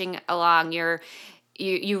and pushing along.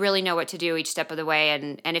 You really know what to do each step of the way,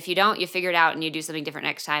 and if you don't, you figure it out and you do something different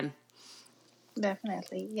next time.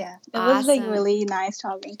 Definitely, yeah. It Awesome. was like really nice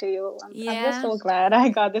talking to you. I'm just so glad I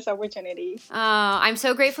got this opportunity. Oh, I'm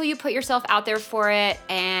so grateful you put yourself out there for it,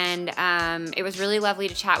 and it was really lovely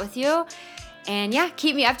to chat with you. And yeah,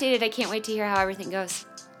 keep me updated. I can't wait to hear how everything goes.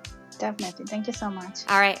 Definitely. Thank you so much.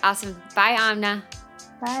 All right, awesome. Bye, Amna.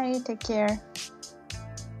 Bye. Take care.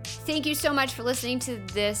 Thank you so much for listening to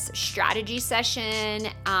this strategy session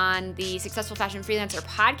on the Successful Fashion Freelancer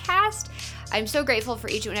podcast. I'm so grateful for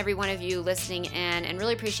each and every one of you listening in and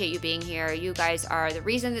really appreciate you being here. You guys are the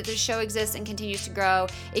reason that this show exists and continues to grow.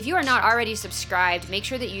 If you are not already subscribed, make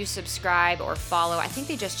sure that you subscribe or follow. I think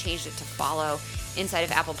they just changed it to follow inside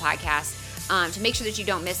of Apple Podcasts. To make sure that you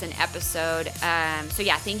don't miss an episode. So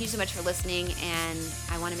yeah, thank you so much for listening, and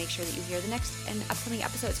I want to make sure that you hear the next and upcoming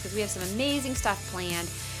episodes because we have some amazing stuff planned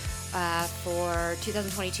for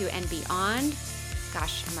 2022 and beyond.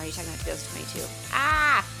 Gosh, I'm already talking about 2022.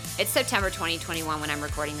 It's September 2021 when I'm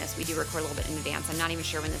recording this. We do record a little bit in advance. I'm not even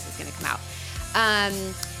sure when this is going to come out.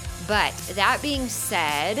 But that being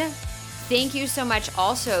said, thank you so much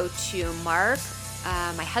also to Mark,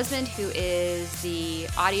 my husband, who is the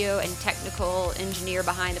audio and technical engineer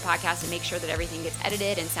behind the podcast and make sure that everything gets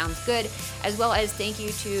edited and sounds good, as well as thank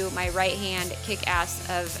you to my right hand kick-ass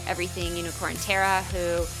of everything unicorn, Tara,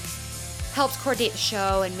 who helps coordinate the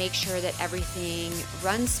show and make sure that everything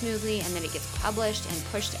runs smoothly and that it gets published and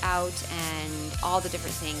pushed out and all the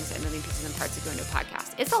different things and moving pieces and parts that go into a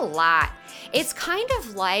podcast. It's a lot. It's kind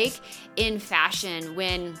of like in fashion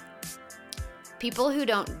when people who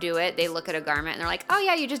don't do it, they look at a garment and they're like, oh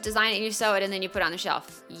yeah, you just design it and you sew it and then you put it on the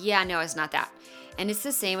shelf. Yeah, no, it's not that. And it's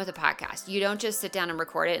the same with a podcast. You don't just sit down and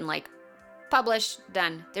record it and like publish,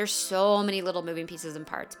 done. There's so many little moving pieces and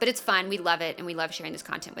parts, but it's fun. We love it and we love sharing this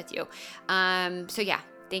content with you. So yeah,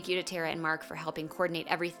 thank you to Tara and Mark for helping coordinate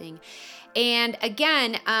everything. And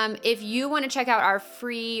again, if you want to check out our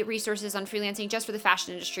free resources on freelancing just for the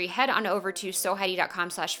fashion industry, head on over to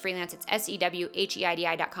sewheidi.com/freelance. It's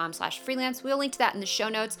SEWHEIDI.com/freelance. We'll link to that in the show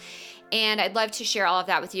notes. And I'd love to share all of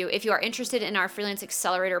that with you. If you are interested in our freelance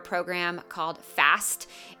accelerator program called FAST,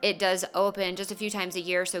 it does open just a few times a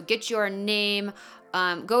year. So get your name.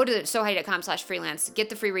 Go to sewheidi.com/freelance, get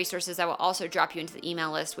the free resources. I will also drop you into the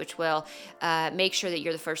email list, which will make sure that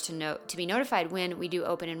you're the first to be notified when we do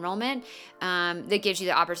open enrollment. That gives you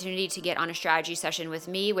the opportunity to get on a strategy session with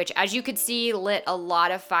me, which, as you could see, lit a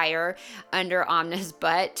lot of fire under Amna's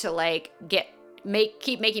butt to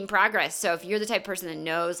keep making progress. So if you're the type of person that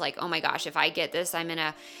knows, like, oh my gosh, if I get this, I'm in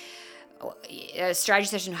a strategy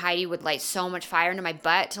session, Heidi would light so much fire into my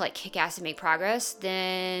butt to like kick ass and make progress,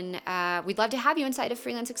 then we'd love to have you inside of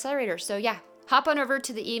Freelance Accelerator. So yeah, hop on over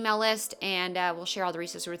to the email list and we'll share all the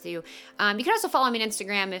resources with you. You can also follow me on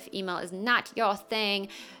Instagram if email is not your thing.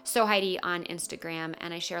 So Heidi on Instagram,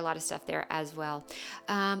 and I share a lot of stuff there as well.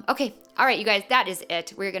 Okay. All right, you guys, that is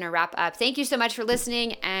it. We're going to wrap up. Thank you so much for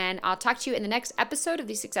listening, and I'll talk to you in the next episode of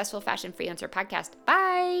the Successful Fashion Freelancer podcast.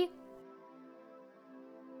 Bye.